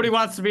to, Nobody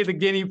wants to be the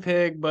guinea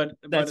pig, but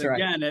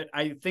again,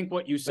 I think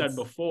what you said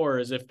before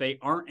is if they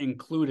aren't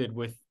included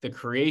with the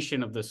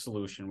creation of the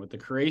solution, with the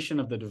creation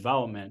of the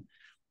development,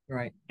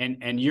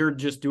 and you're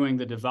just doing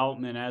the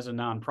development as a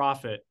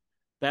nonprofit,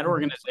 that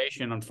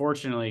organization,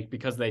 unfortunately,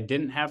 because they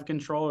didn't have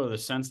control or the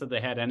sense that they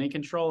had any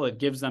control, it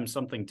gives them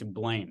something to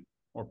blame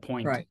or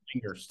point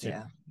fingers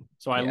to.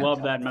 So I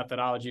love that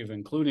methodology of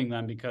including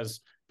them,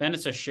 because then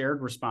it's a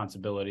shared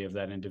responsibility of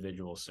that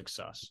individual's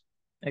success.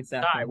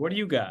 Exactly. Ty, what do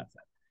you got?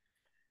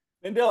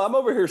 And Dale, I'm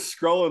over here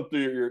scrolling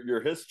through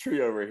your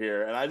history over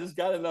here, and I just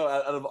got to know,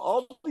 out of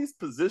all these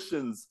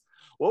positions,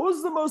 what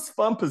was the most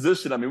fun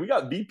position? I mean, we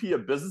got VP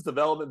of Business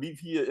Development,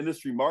 VP of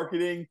Industry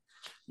Marketing,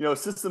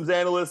 systems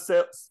analyst,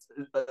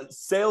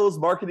 sales,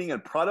 marketing,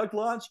 and product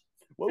launch.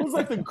 What was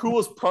like the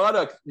coolest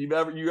product you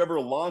ever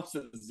launched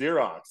at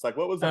Xerox? Like,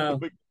 what was like the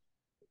big?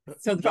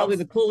 So probably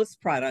the coolest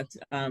product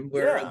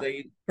were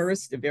the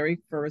very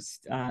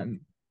first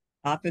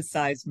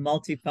office-sized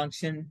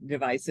multifunction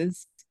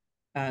devices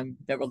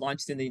that were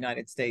launched in the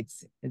United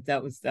States. And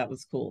that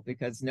was cool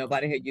because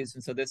nobody had used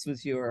them. So this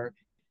was the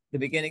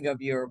beginning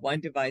of your one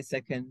device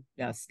that can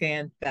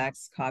scan,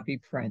 fax, copy,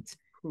 print.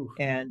 Ooh.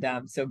 And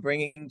so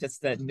bringing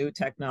just that new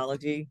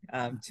technology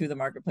to the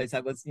marketplace,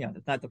 I was,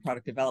 not the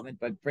product development,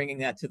 but bringing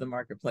that to the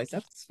marketplace,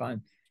 that was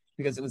fun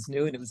because it was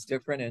new and it was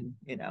different. And,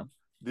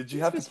 Did you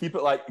have to keep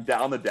it like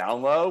down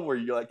low where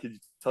you like, could you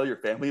tell your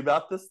family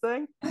about this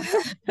thing?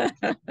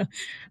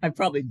 I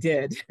probably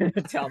did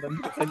tell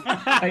them.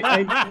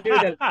 I knew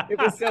that it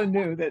was so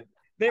new that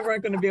they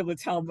weren't going to be able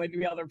to tell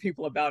maybe other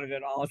people about it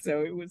at all.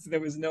 So there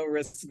was no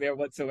risk there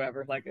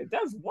whatsoever. Like, it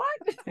does what?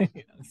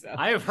 So.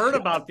 I have heard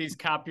about these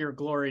copier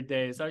glory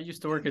days. I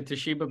used to work at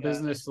Toshiba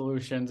Business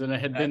Solutions, and it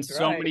had been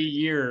so many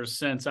years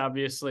since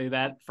obviously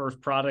that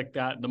first product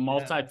got the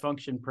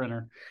multi-function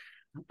printer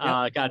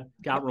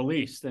got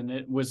released, and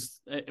it was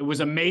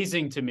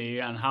amazing to me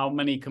on how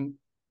many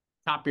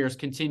copiers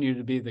continue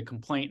to be the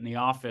complaint in the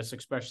office.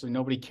 Especially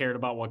nobody cared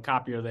about what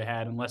copier they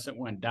had unless it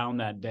went down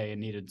that day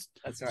and needed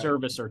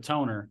service or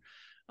toner.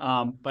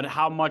 But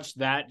how much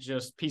that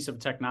just piece of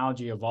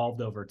technology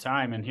evolved over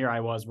time. And here I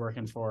was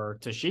working for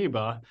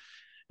Toshiba,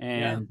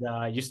 and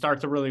you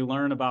start to really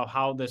learn about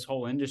how this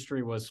whole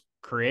industry was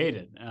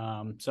created.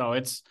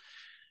 So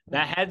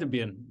that had to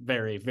be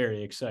very,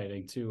 very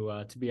exciting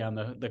to be on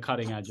the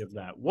cutting edge of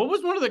that. What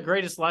was one of the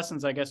greatest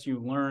lessons, I guess, you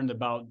learned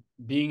about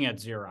being at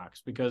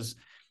Xerox? Because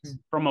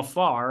from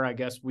afar, I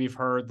guess we've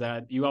heard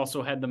that you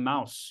also had the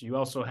mouse. You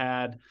also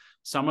had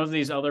some of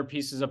these other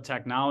pieces of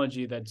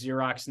technology that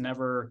Xerox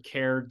never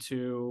cared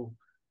to,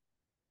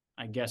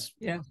 I guess.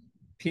 Yeah.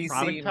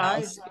 PC,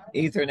 mouse,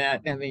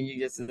 Ethernet. I mean,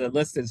 the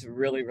list is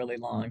really, really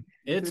long.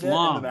 It's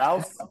long. And the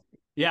mouse.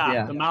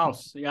 Yeah, the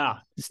mouse. Yeah.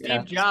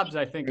 Steve Jobs,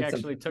 I think,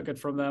 actually took it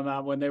from them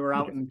when they were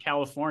out in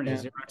California.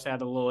 Xerox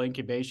had a little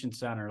incubation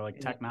center,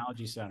 like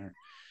technology center.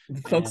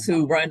 The folks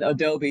who run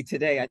Adobe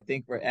today, I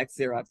think, were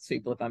ex-Xerox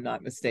people, if I'm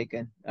not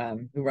mistaken,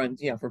 who run,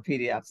 for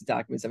PDFs,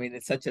 documents. I mean,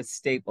 it's such a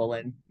staple.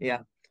 And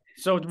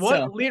So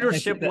what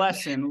leadership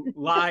lesson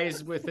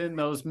lies within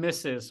those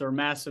misses or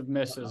massive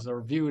misses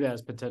or viewed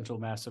as potential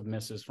massive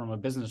misses from a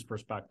business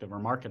perspective or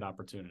market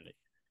opportunity?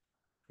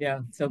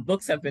 Yeah. So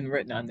books have been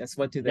written on this.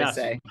 What do they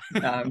say?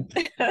 I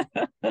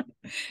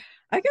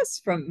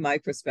guess from my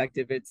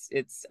perspective,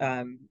 it's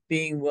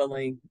being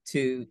willing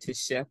to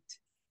shift.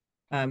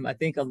 I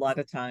think a lot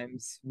of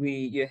times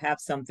you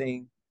have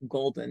something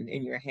golden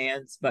in your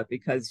hands, but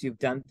because you've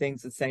done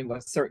things the same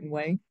a certain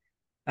way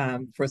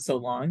for so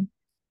long,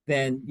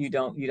 then you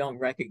don't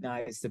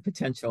recognize the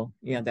potential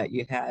that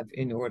you have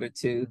in order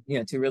to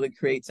to really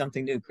create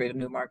something new, create a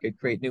new market,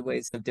 create new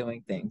ways of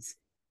doing things.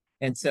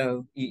 And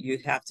so you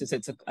have to.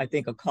 It's I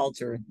think a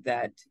culture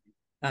that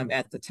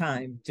at the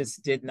time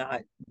just didn't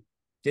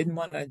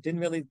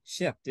really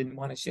shift, didn't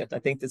want to shift. I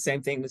think the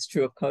same thing was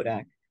true of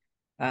Kodak.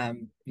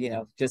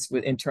 Just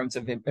in terms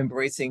of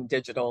embracing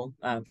digital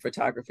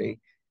photography,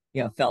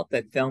 felt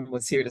that film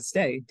was here to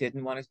stay,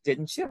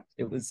 didn't shift.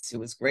 It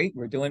was great.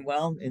 We're doing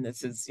well. And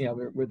this is,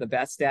 we're the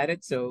best at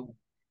it. So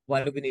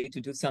why do we need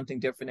to do something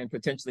different and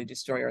potentially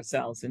destroy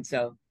ourselves? And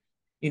so,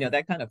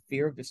 that kind of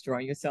fear of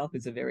destroying yourself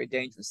is a very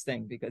dangerous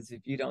thing, because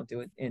if you don't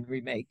do it and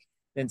remake,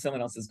 then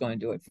someone else is going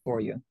to do it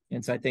for you.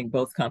 And so I think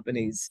both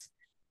companies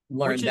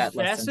learned that lesson.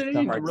 Which is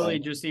fascinating to really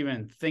just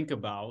even think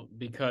about,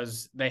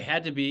 because they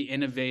had to be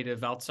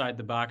innovative, outside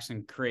the box,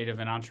 and creative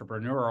and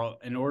entrepreneurial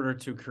in order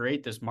to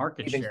create this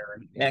market share.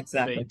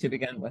 Exactly, to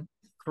begin with.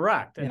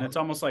 Correct. And it's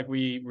almost like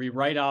we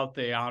write out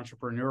the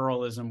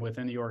entrepreneurialism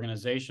within the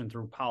organization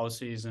through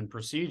policies and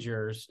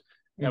procedures.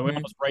 We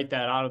almost write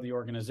that out of the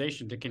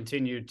organization to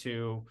continue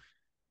to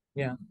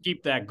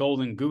keep that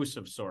golden goose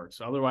of sorts.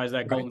 Otherwise,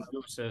 that golden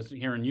goose, as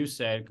hearing you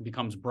say,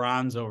 becomes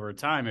bronze over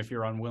time if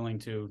you're unwilling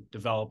to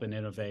develop and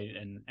innovate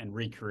and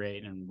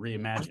recreate and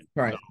reimagine.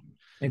 Right. So,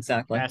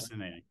 exactly.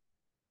 Fascinating.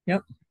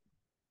 Yep.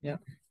 Got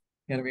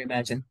to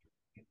reimagine.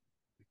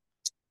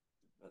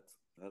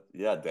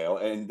 Yeah, Dale.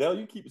 And Dale,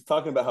 you keep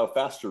talking about how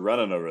fast you're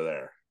running over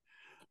there.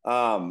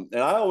 And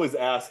I always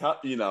ask how,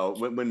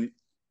 when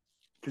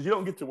because you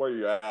don't get to where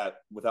you're at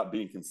without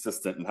being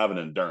consistent and having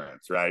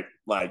endurance, right?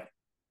 Like,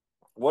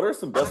 what are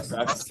some best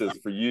practices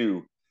for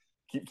you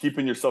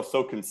keeping yourself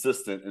so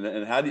consistent,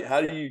 and how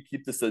do you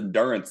keep this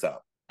endurance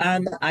up?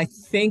 I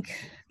think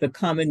the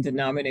common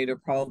denominator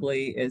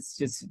probably is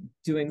just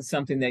doing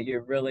something that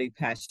you're really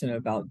passionate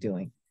about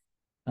doing.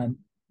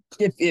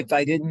 If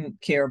I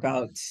didn't care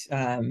about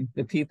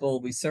the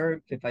people we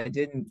serve, if I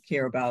didn't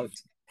care about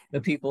the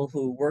people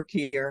who work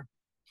here,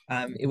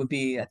 it would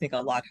be, I think,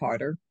 a lot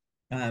harder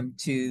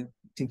to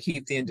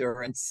keep the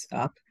endurance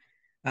up.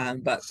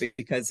 But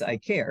because I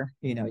care,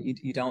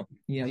 you don't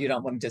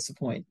want to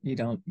disappoint.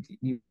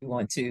 You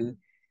want to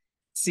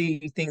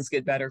see things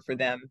get better for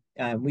them.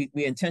 We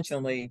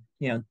intentionally,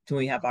 when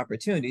we have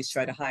opportunities,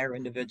 try to hire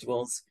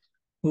individuals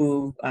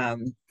who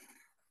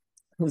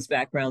whose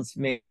backgrounds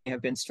may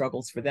have been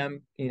struggles for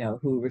them,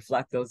 who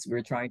reflect those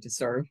we're trying to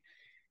serve.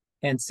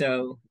 And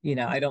so,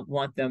 I don't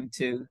want them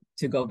to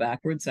go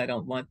backwards. I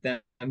don't want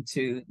them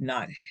to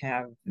not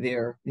have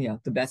their, the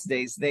best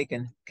days they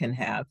can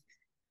have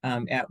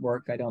at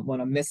work. I don't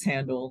want to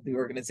mishandle the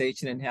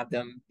organization and have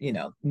them,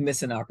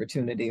 miss an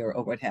opportunity or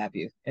what have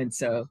you. And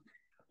so,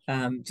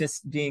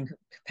 just being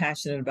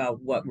passionate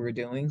about what we're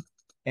doing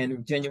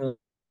and genuine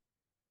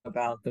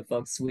about the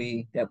folks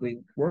that we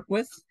work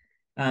with,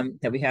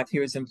 that we have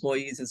here as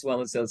employees as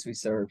well as those we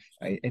serve.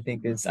 I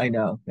think I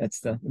know that's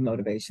the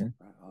motivation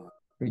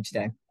for each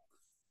day.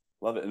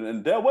 Love it.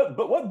 And Dale, what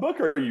book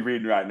are you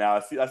reading right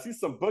now? I see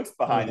some books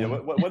behind you.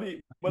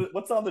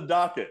 What's on the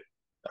docket?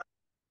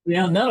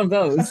 Yeah, none of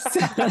those.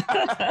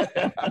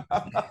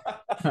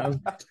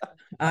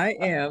 I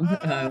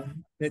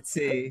am. Let's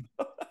see.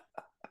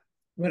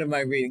 What am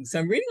I reading? So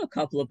I'm reading a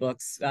couple of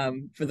books.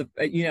 For the,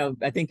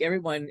 I think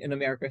everyone in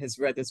America has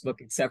read this book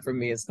except for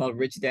me. It's called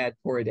Rich Dad,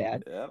 Poor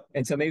Dad. Yep.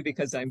 And so maybe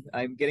because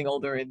I'm getting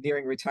older and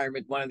nearing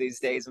retirement one of these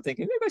days, I'm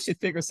thinking maybe I should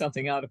figure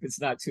something out if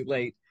it's not too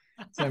late.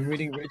 So I'm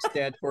reading Rich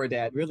Dad, Poor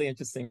Dad. Really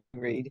interesting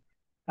read.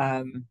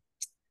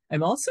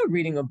 I'm also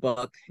reading a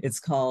book. It's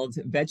called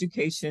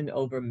Vegucation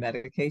Over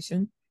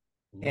Medication.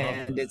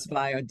 And it's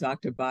by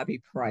Dr.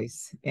 Bobby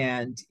Price.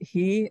 And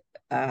he,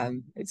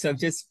 so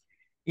just,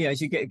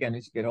 as you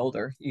get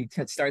older, you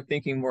start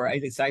thinking more.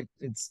 It's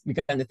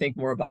begun to think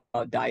more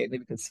about diet,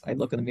 maybe because I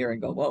look in the mirror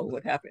and go, "Whoa,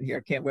 what happened here?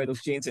 I can't wear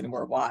those jeans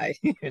anymore. Why?"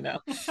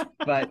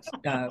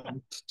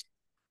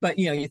 But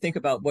you think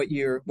about what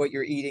you're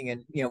eating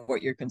and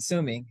what you're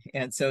consuming,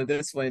 and so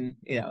this one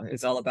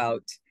is all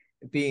about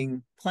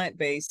being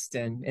plant-based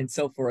and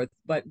so forth,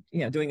 but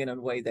doing it in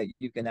a way that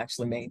you can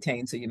actually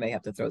maintain. So you may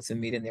have to throw some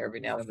meat in there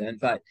every now and then,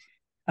 but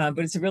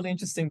it's a really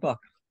interesting book,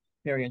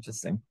 very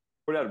interesting.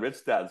 Poor Dad,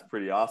 Rich Dad's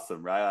pretty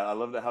awesome, right? I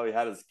love how he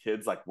had his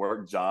kids like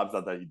work jobs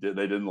that they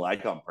didn't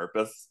like on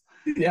purpose.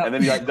 Yeah. And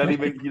then he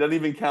doesn't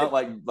even count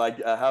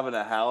like having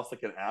a house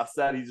like an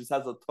asset. He just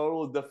has a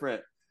total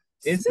different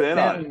Isn't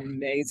that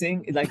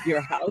amazing? Like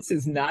your house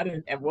is not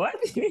an what?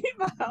 What do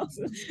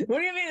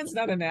you mean it's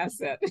not an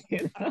asset?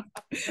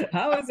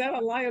 How is that a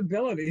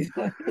liability?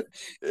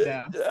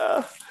 Yeah.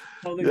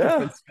 Totally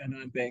different spin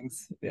on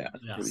things. Yeah.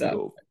 So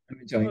cool. I'm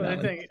enjoying that.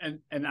 I think,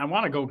 and I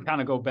want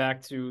to go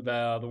back to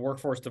the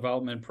workforce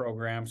development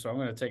program. So I'm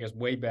going to take us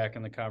way back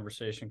in the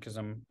conversation because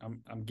I'm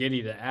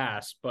giddy to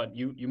ask. But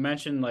you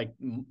mentioned like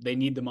they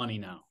need the money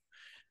now.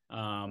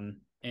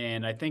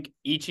 And I think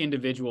each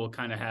individual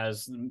kind of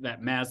has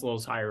that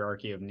Maslow's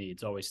hierarchy of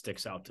needs always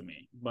sticks out to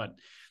me. But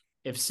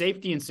if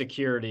safety and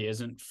security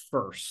isn't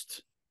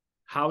first,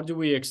 how do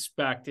we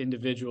expect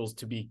individuals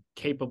to be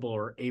capable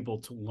or able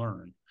to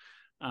learn?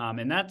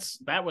 And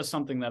that was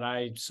something that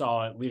I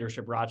saw at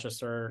Leadership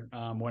Rochester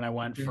when I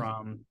went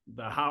from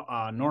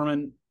the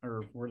Norman,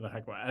 or where the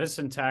heck was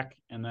Edison Tech,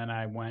 and then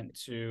I went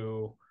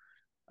to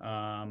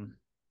oh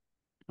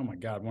my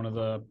God, one of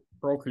the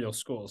parochial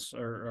schools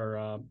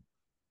or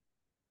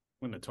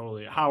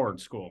Howard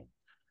School.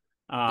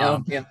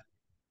 Yeah.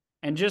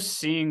 And just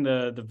seeing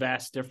the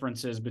vast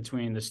differences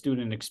between the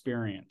student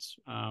experience.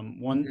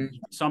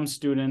 Some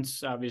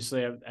students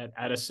obviously at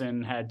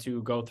Edison had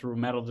to go through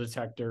metal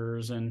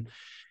detectors and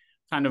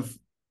kind of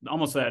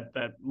almost that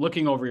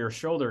looking over your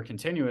shoulder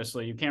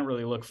continuously. You can't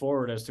really look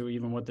forward as to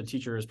even what the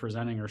teacher is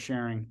presenting or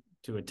sharing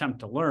to attempt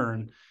to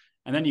learn.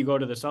 And then you go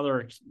to this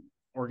other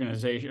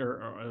organization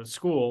or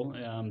school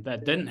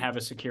that didn't have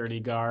a security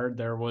guard.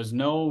 There was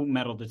no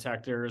metal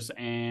detectors,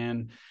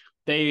 and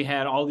they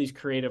had all these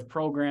creative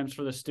programs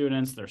for the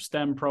students. Their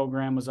STEM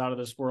program was out of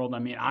this world. I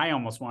mean, I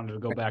almost wanted to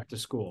go back to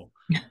school.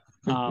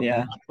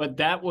 But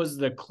that was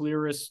the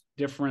clearest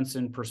difference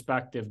in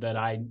perspective that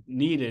I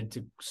needed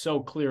to so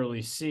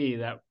clearly see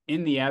that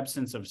in the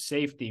absence of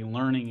safety,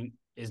 learning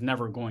is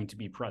never going to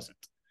be present.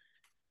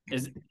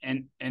 Is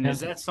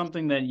that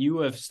something that you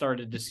have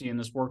started to see in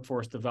this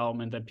workforce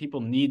development, that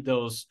people need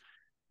those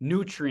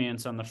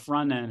nutrients on the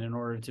front end in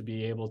order to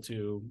be able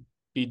to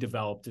be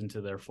developed into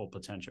their full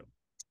potential?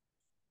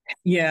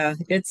 Yeah,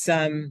 it's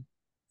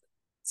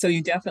so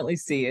you definitely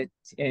see it,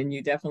 and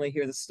you definitely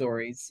hear the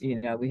stories.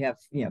 We have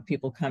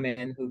people come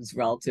in whose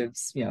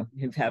relatives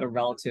have had a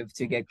relative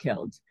to get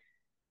killed,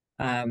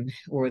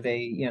 or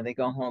they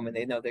go home and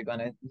they know they're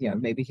going to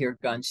maybe hear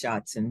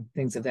gunshots and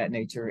things of that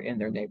nature in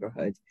their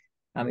neighborhood.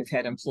 We've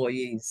had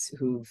employees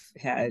who've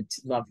had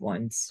loved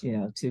ones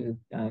to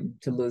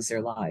lose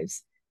their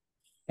lives,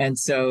 and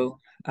so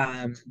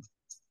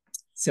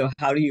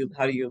how do you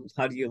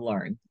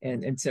learn?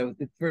 And so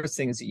the first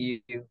thing is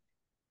you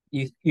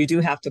do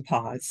have to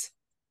pause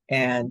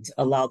and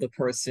allow the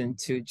person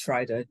to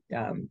try to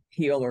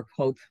heal or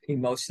cope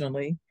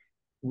emotionally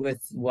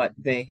with what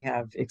they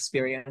have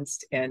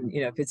experienced. And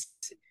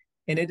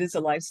it is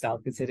a lifestyle,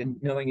 because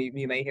knowing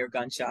you may hear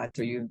gunshots,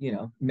 or you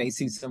may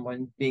see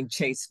someone being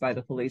chased by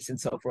the police and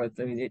so forth.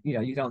 I mean,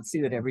 you don't see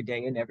that every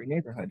day in every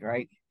neighborhood,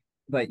 right?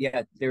 But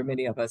yet there are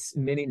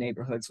many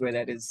neighborhoods where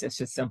that's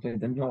just simply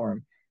the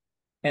norm.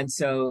 And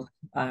so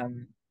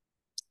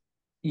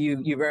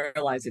you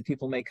realize that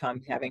people may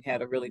come having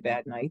had a really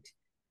bad night,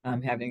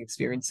 having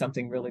experienced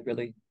something really,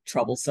 really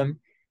troublesome.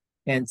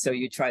 And so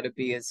you try to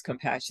be as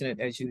compassionate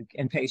as you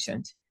and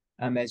patient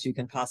as you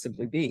can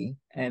possibly be.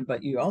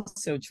 But you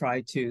also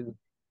try to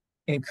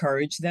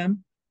encourage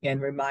them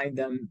and remind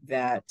them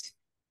that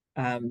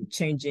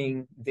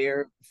changing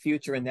their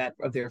future and that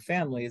of their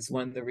family is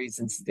one of the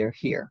reasons they're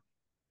here.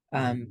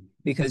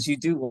 Because you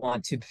do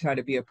want to try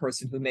to be a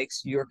person who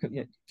makes your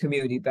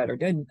community better.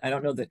 Then I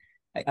don't know that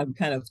I'm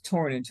kind of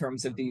torn in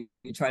terms of you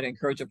try to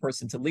encourage a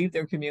person to leave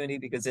their community,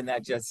 because then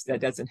that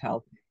doesn't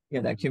help.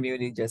 That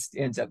community just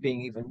ends up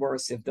being even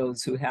worse if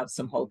those who have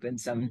some hope and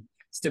some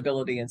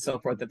stability and so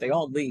forth, that they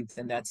all leave,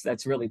 then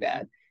that's really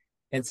bad.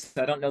 And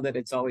so I don't know that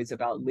it's always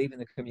about leaving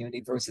the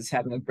community versus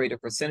having a greater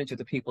percentage of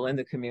the people in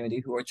the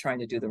community who are trying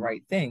to do the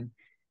right thing,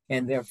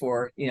 and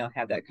therefore,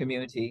 have that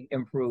community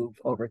improve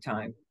over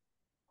time.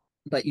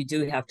 But you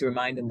do have to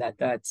remind them that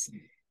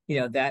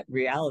that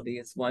reality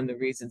is one of the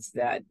reasons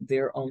that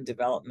their own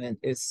development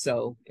is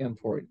so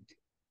important,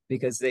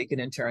 because they can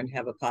in turn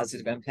have a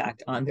positive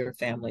impact on their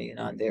family and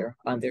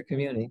on their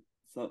community.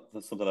 So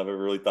that's something I've ever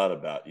really thought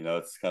about.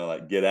 It's kind of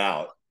like get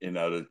out,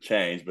 to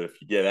change. But if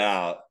you get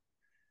out,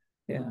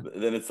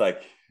 then it's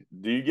like,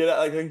 do you get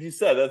out? Like you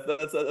said,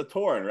 that's a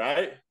torn,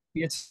 right?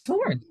 It's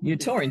torn. You're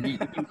torn. You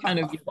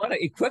want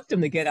to equip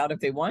them to get out if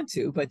they want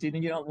to, but then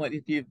you don't want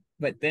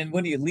but then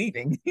what are you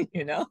leaving?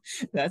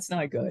 That's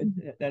not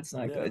good. That's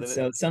not good.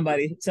 So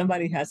somebody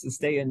has to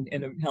stay and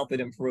help it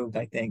improve,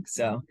 I think.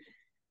 So,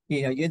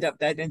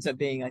 that ends up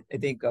being, I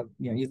think,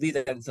 you leave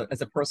that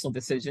as a personal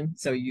decision.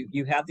 So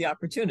you have the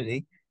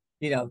opportunity,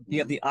 you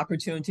have the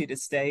opportunity to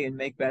stay and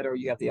make better.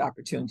 You have the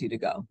opportunity to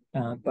go.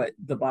 But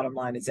the bottom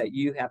line is that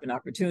you have an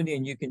opportunity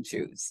and you can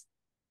choose.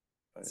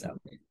 So.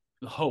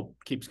 The hope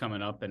keeps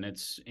coming up, and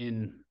it's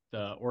in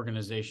the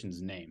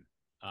organization's name,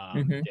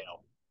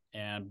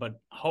 Dale. But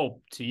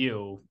hope to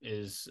you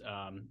is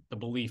the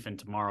belief in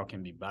tomorrow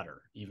can be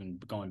better, even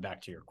going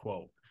back to your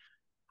quote.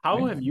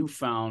 How have you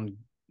found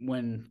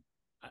when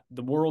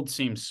the world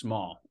seems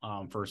small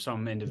for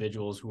some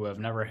individuals who have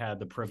never had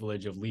the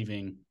privilege of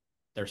leaving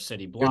their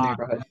city block,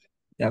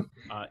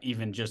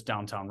 even just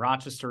downtown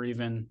Rochester,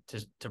 even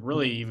to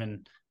really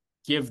even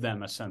give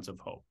them a sense of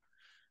hope?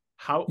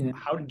 How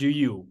do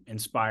you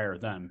inspire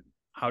them?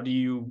 How do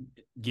you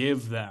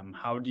give them?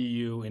 How do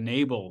you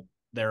enable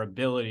their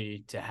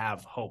ability to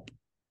have hope?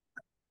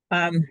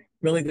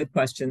 Really good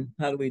question.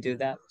 How do we do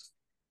that?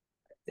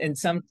 In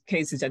some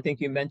cases, I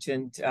think you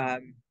mentioned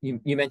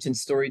you mentioned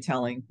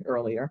storytelling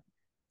earlier,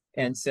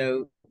 and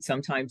so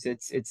sometimes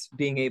it's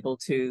being able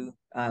to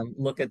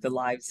look at the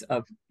lives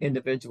of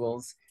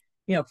individuals,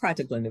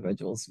 practical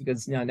individuals,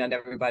 because not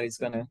everybody's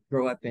going to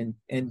grow up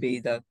and be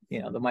the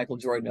the Michael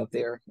Jordan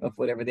of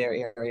whatever their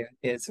area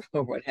is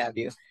or what have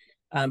you.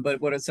 But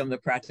what are some of the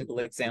practical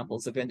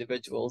examples of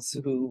individuals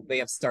who may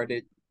have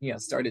started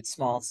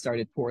small,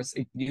 started poor?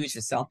 So use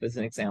yourself as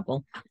an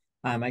example.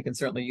 I can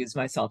certainly use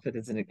myself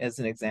as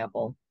an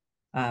example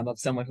of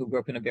someone who grew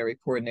up in a very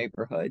poor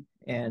neighborhood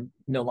and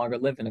no longer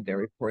live in a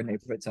very poor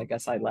neighborhood. So I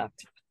guess I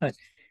left.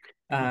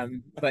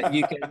 But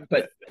you can,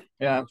 but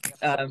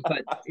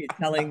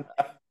telling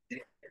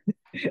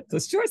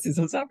those choices,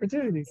 those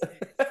opportunities,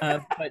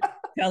 but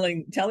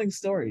telling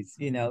stories,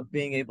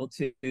 being able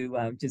to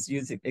just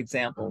use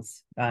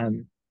examples,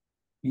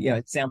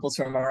 examples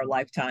from our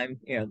lifetime,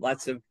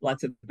 lots of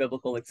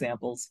biblical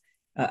examples,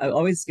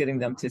 always getting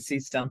them to see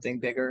something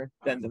bigger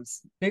than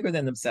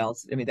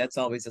themselves. I mean, that's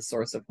always a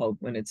source of hope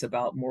when it's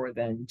about more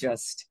than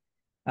just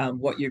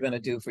what you're going to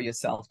do for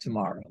yourself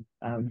tomorrow.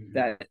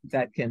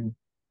 That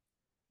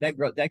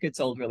gets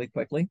old really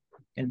quickly.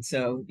 And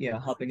so,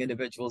 helping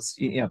individuals,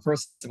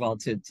 first of all,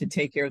 to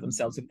take care of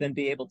themselves, but then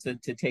be able to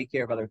take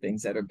care of other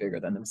things that are bigger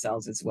than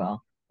themselves as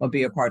well, or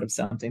be a part of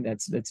something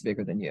that's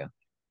bigger than you.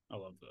 I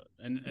love that.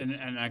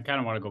 And I kind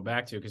of want to go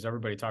back to, because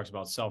everybody talks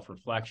about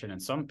self-reflection,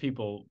 and some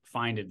people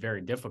find it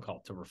very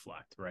difficult to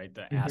reflect, right?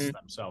 To ask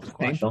themselves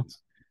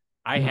questions.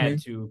 I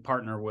had to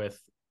partner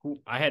with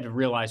I had to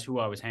realize who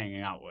I was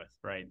hanging out with,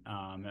 right?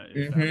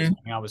 If I was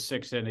hanging out with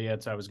six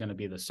idiots, I was going to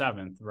be the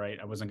seventh, right?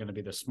 I wasn't going to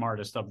be the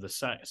smartest of the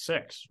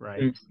six,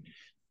 right?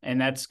 And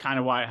that's kind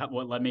of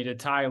what led me to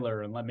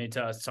Tyler and led me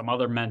to some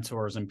other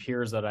mentors and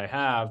peers that I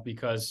have,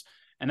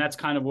 and that's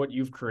kind of what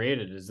you've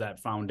created, is that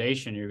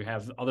foundation. You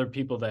have other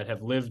people that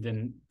have lived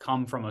and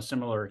come from a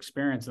similar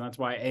experience. And that's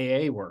why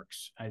AA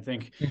works. I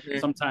think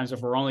sometimes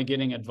if we're only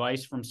getting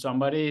advice from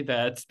somebody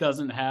that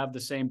doesn't have the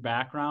same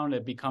background,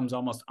 it becomes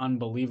almost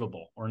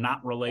unbelievable or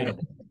not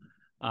relatable.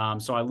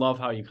 So I love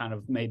how you kind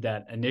of made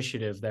that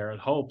initiative there at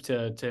Hope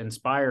to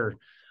inspire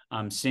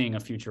seeing a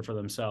future for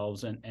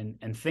themselves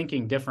and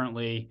thinking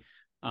differently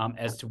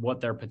as to what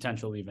their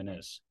potential even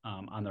is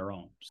on their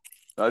own.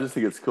 I just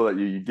think it's cool that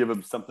you give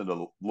them something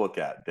to look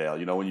at, Dale.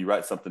 When you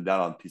write something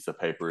down on a piece of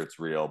paper, it's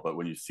real. But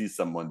when you see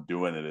someone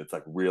doing it, it's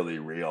like really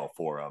real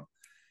for them.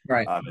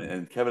 Right.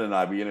 And Kevin and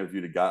I, we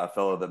interviewed a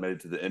fellow that made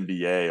it to the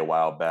NBA a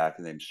while back,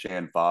 named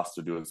Shan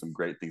Foster, doing some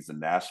great things in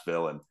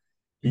Nashville. And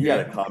he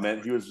had a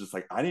comment. He was just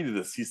like, I needed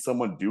to see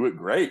someone do it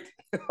great,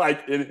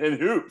 like in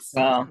hoops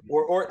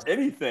or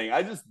anything.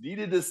 I just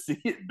needed to see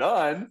it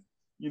done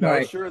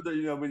Right. sure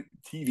that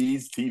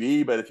TV's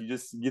TV, but if you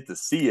just get to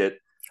see it,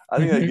 I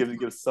think that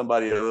gives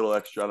somebody a little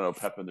extra, I don't know,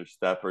 pep in their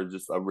step, or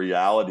just a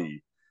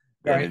reality.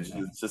 Right. And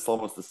it's just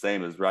almost the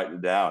same as writing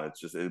it down.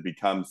 It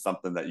becomes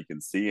something that you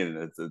can see, and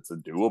it's a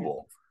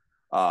doable.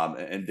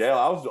 And Dale,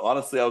 I wasn't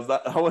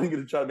going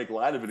to try to make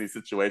light of any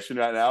situation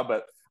right now,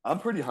 but I'm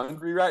pretty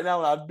hungry right now,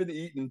 and I've been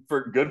eating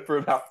for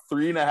about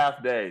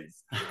 3.5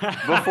 days.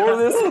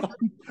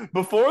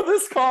 Before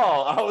this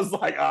call, I was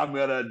like, I'm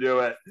gonna do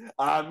it.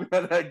 I'm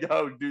gonna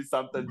go do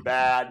something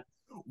bad.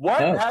 What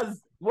do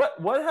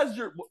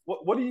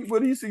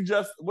you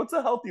suggest? What's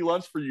a healthy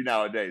lunch for you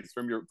nowadays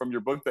from your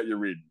book that you're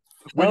reading?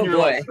 When you're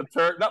like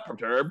not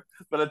perturbed,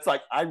 but it's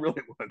like, I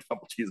really want a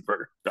double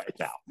cheeseburger right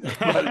now.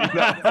 But,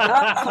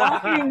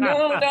 Stop talking.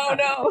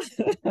 No.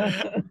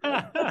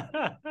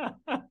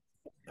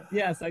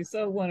 Yes, I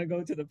so want to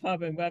go to the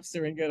pub in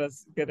Webster and get a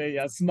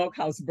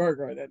smokehouse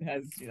burger that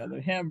has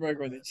the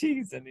hamburger, the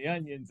cheese, and the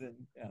onions,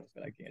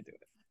 but I can't do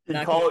it.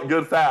 You call it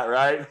good fat,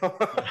 right?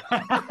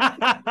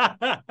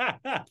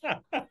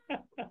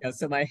 Yeah,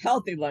 so my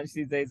healthy lunch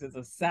these days is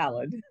a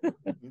salad.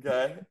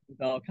 Okay.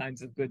 With all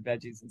kinds of good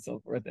veggies and so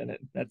forth in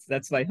it.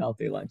 That's my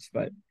healthy lunch.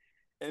 But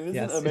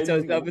yes,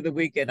 so over the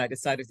weekend I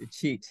decided to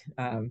cheat.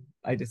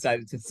 I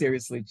decided to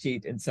seriously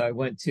cheat, and so I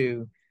went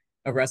to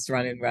a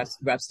restaurant in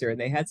Webster, and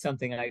they had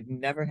something I'd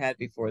never had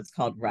before. It's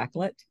called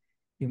raclette.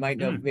 You might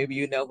know, maybe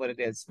you know what it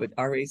is, but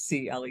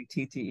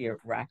RACLETTE,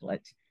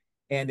 raclette.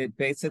 And it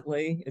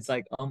basically, it's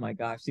like, oh my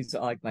gosh, these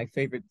are like my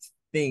favorite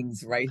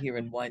things right here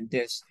in one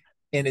dish.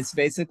 And it's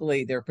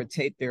basically they're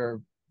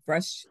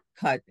fresh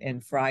cut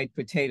and fried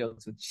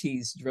potatoes with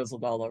cheese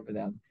drizzled all over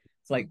them.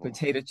 It's like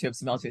potato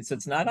chips melted. So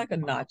it's not like a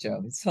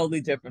nacho. It's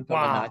totally different from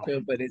a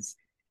nacho, but it's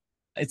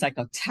like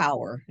a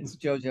tower. It's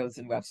JoJo's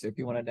in Webster, if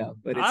you want to know.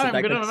 But it's I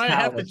might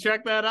have to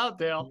check that out,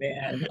 Dale.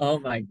 Man, oh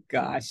my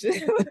gosh,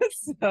 it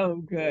was so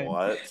good.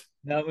 What?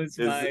 That was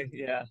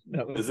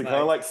Is it kind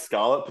of like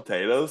scallop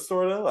potatoes,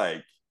 sort of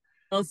like?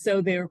 Well,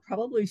 so they're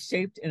probably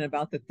shaped in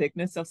about the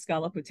thickness of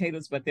scallop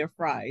potatoes, but they're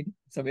fried.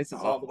 So this is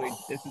all the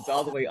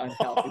way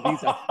unhealthy.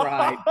 These are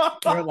fried.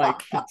 They're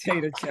like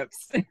potato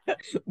chips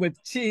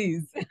with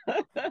cheese.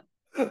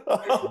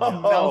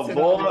 Oh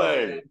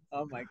boy!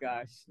 Oh my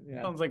gosh!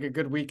 Yeah. Sounds like a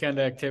good weekend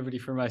activity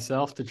for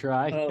myself to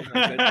try. Oh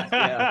my goodness!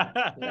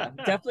 Yeah.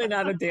 Definitely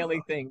not a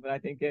daily thing, but I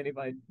think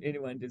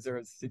anyone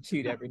deserves to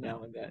cheat every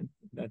now and then.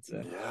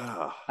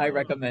 I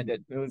recommend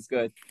it. It was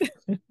good.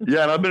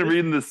 Yeah, and I've been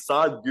reading this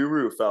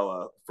Sadhguru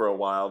fella for a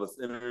while, this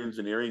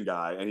engineering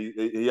guy, and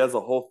he has a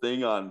whole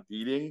thing on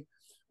eating,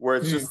 where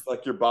it's just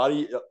like your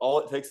body. All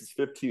it takes is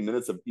 15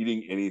 minutes of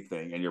eating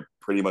anything, and you're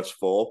pretty much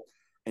full.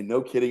 And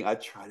no kidding, I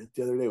tried it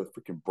the other day with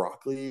freaking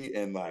broccoli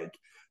and like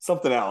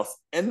something else,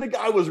 and the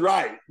guy was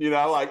right.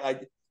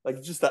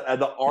 Like just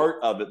the art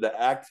of it, the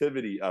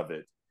activity of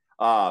it.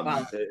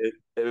 Wow.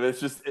 It's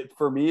just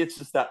for me. It's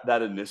just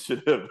that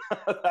initiative,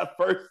 that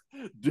first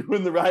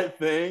doing the right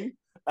thing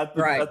at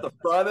the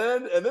front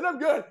end, and then I'm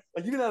good.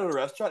 Like even at a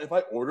restaurant, if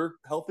I order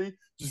healthy,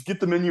 just get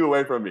the menu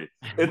away from me.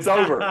 It's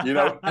over.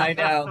 I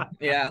know.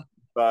 Yeah.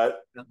 But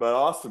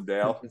awesome,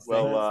 Dale.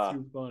 Well,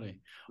 too funny.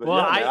 Well,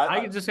 yeah,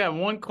 I just have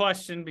one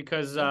question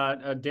because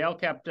Dale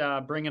kept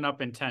bringing up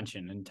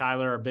intention, and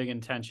Tyler, a big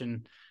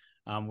intention.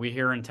 We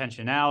hear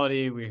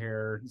intentionality. We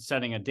hear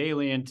setting a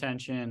daily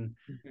intention.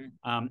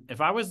 If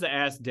I was to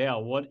ask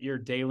Dale what your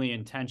daily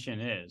intention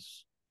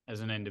is as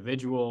an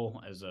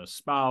individual, as a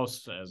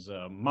spouse, as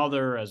a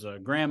mother, as a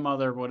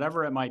grandmother,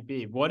 whatever it might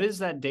be, what is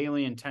that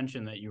daily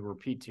intention that you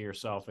repeat to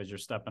yourself as you're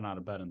stepping out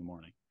of bed in the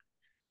morning?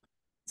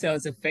 So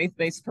as a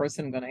faith-based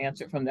person, I'm going to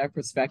answer from that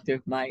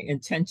perspective. My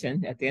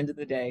intention at the end of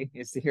the day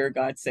is to hear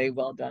God say,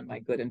 well done, my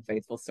good and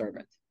faithful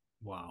servant.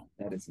 Wow.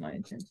 That is my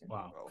intention.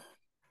 Wow.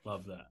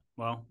 Love that.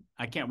 Well,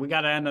 we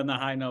got to end on the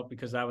high note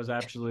because that was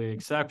absolutely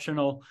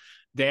exceptional.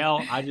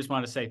 Dale, I just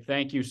want to say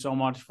thank you so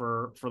much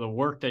for the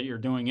work that you're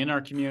doing in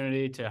our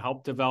community to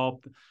help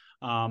develop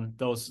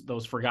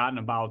those forgotten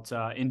about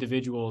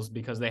individuals,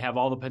 because they have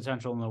all the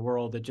potential in the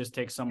world. It just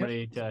takes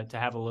somebody to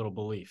have a little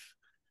belief.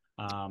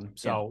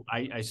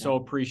 I so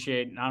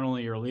appreciate not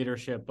only your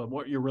leadership, but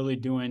what you're really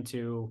doing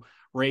to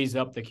raise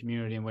up the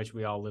community in which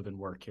we all live and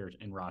work here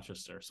in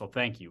Rochester. So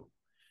thank you.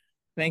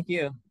 Thank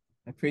you.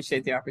 I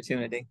appreciate the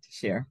opportunity to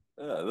share.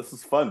 Yeah, this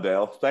is fun,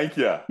 Dale. Thank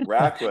you.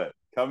 Raclette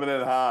coming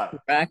in hot.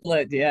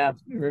 Raclette, yeah.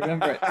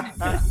 Remember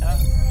it.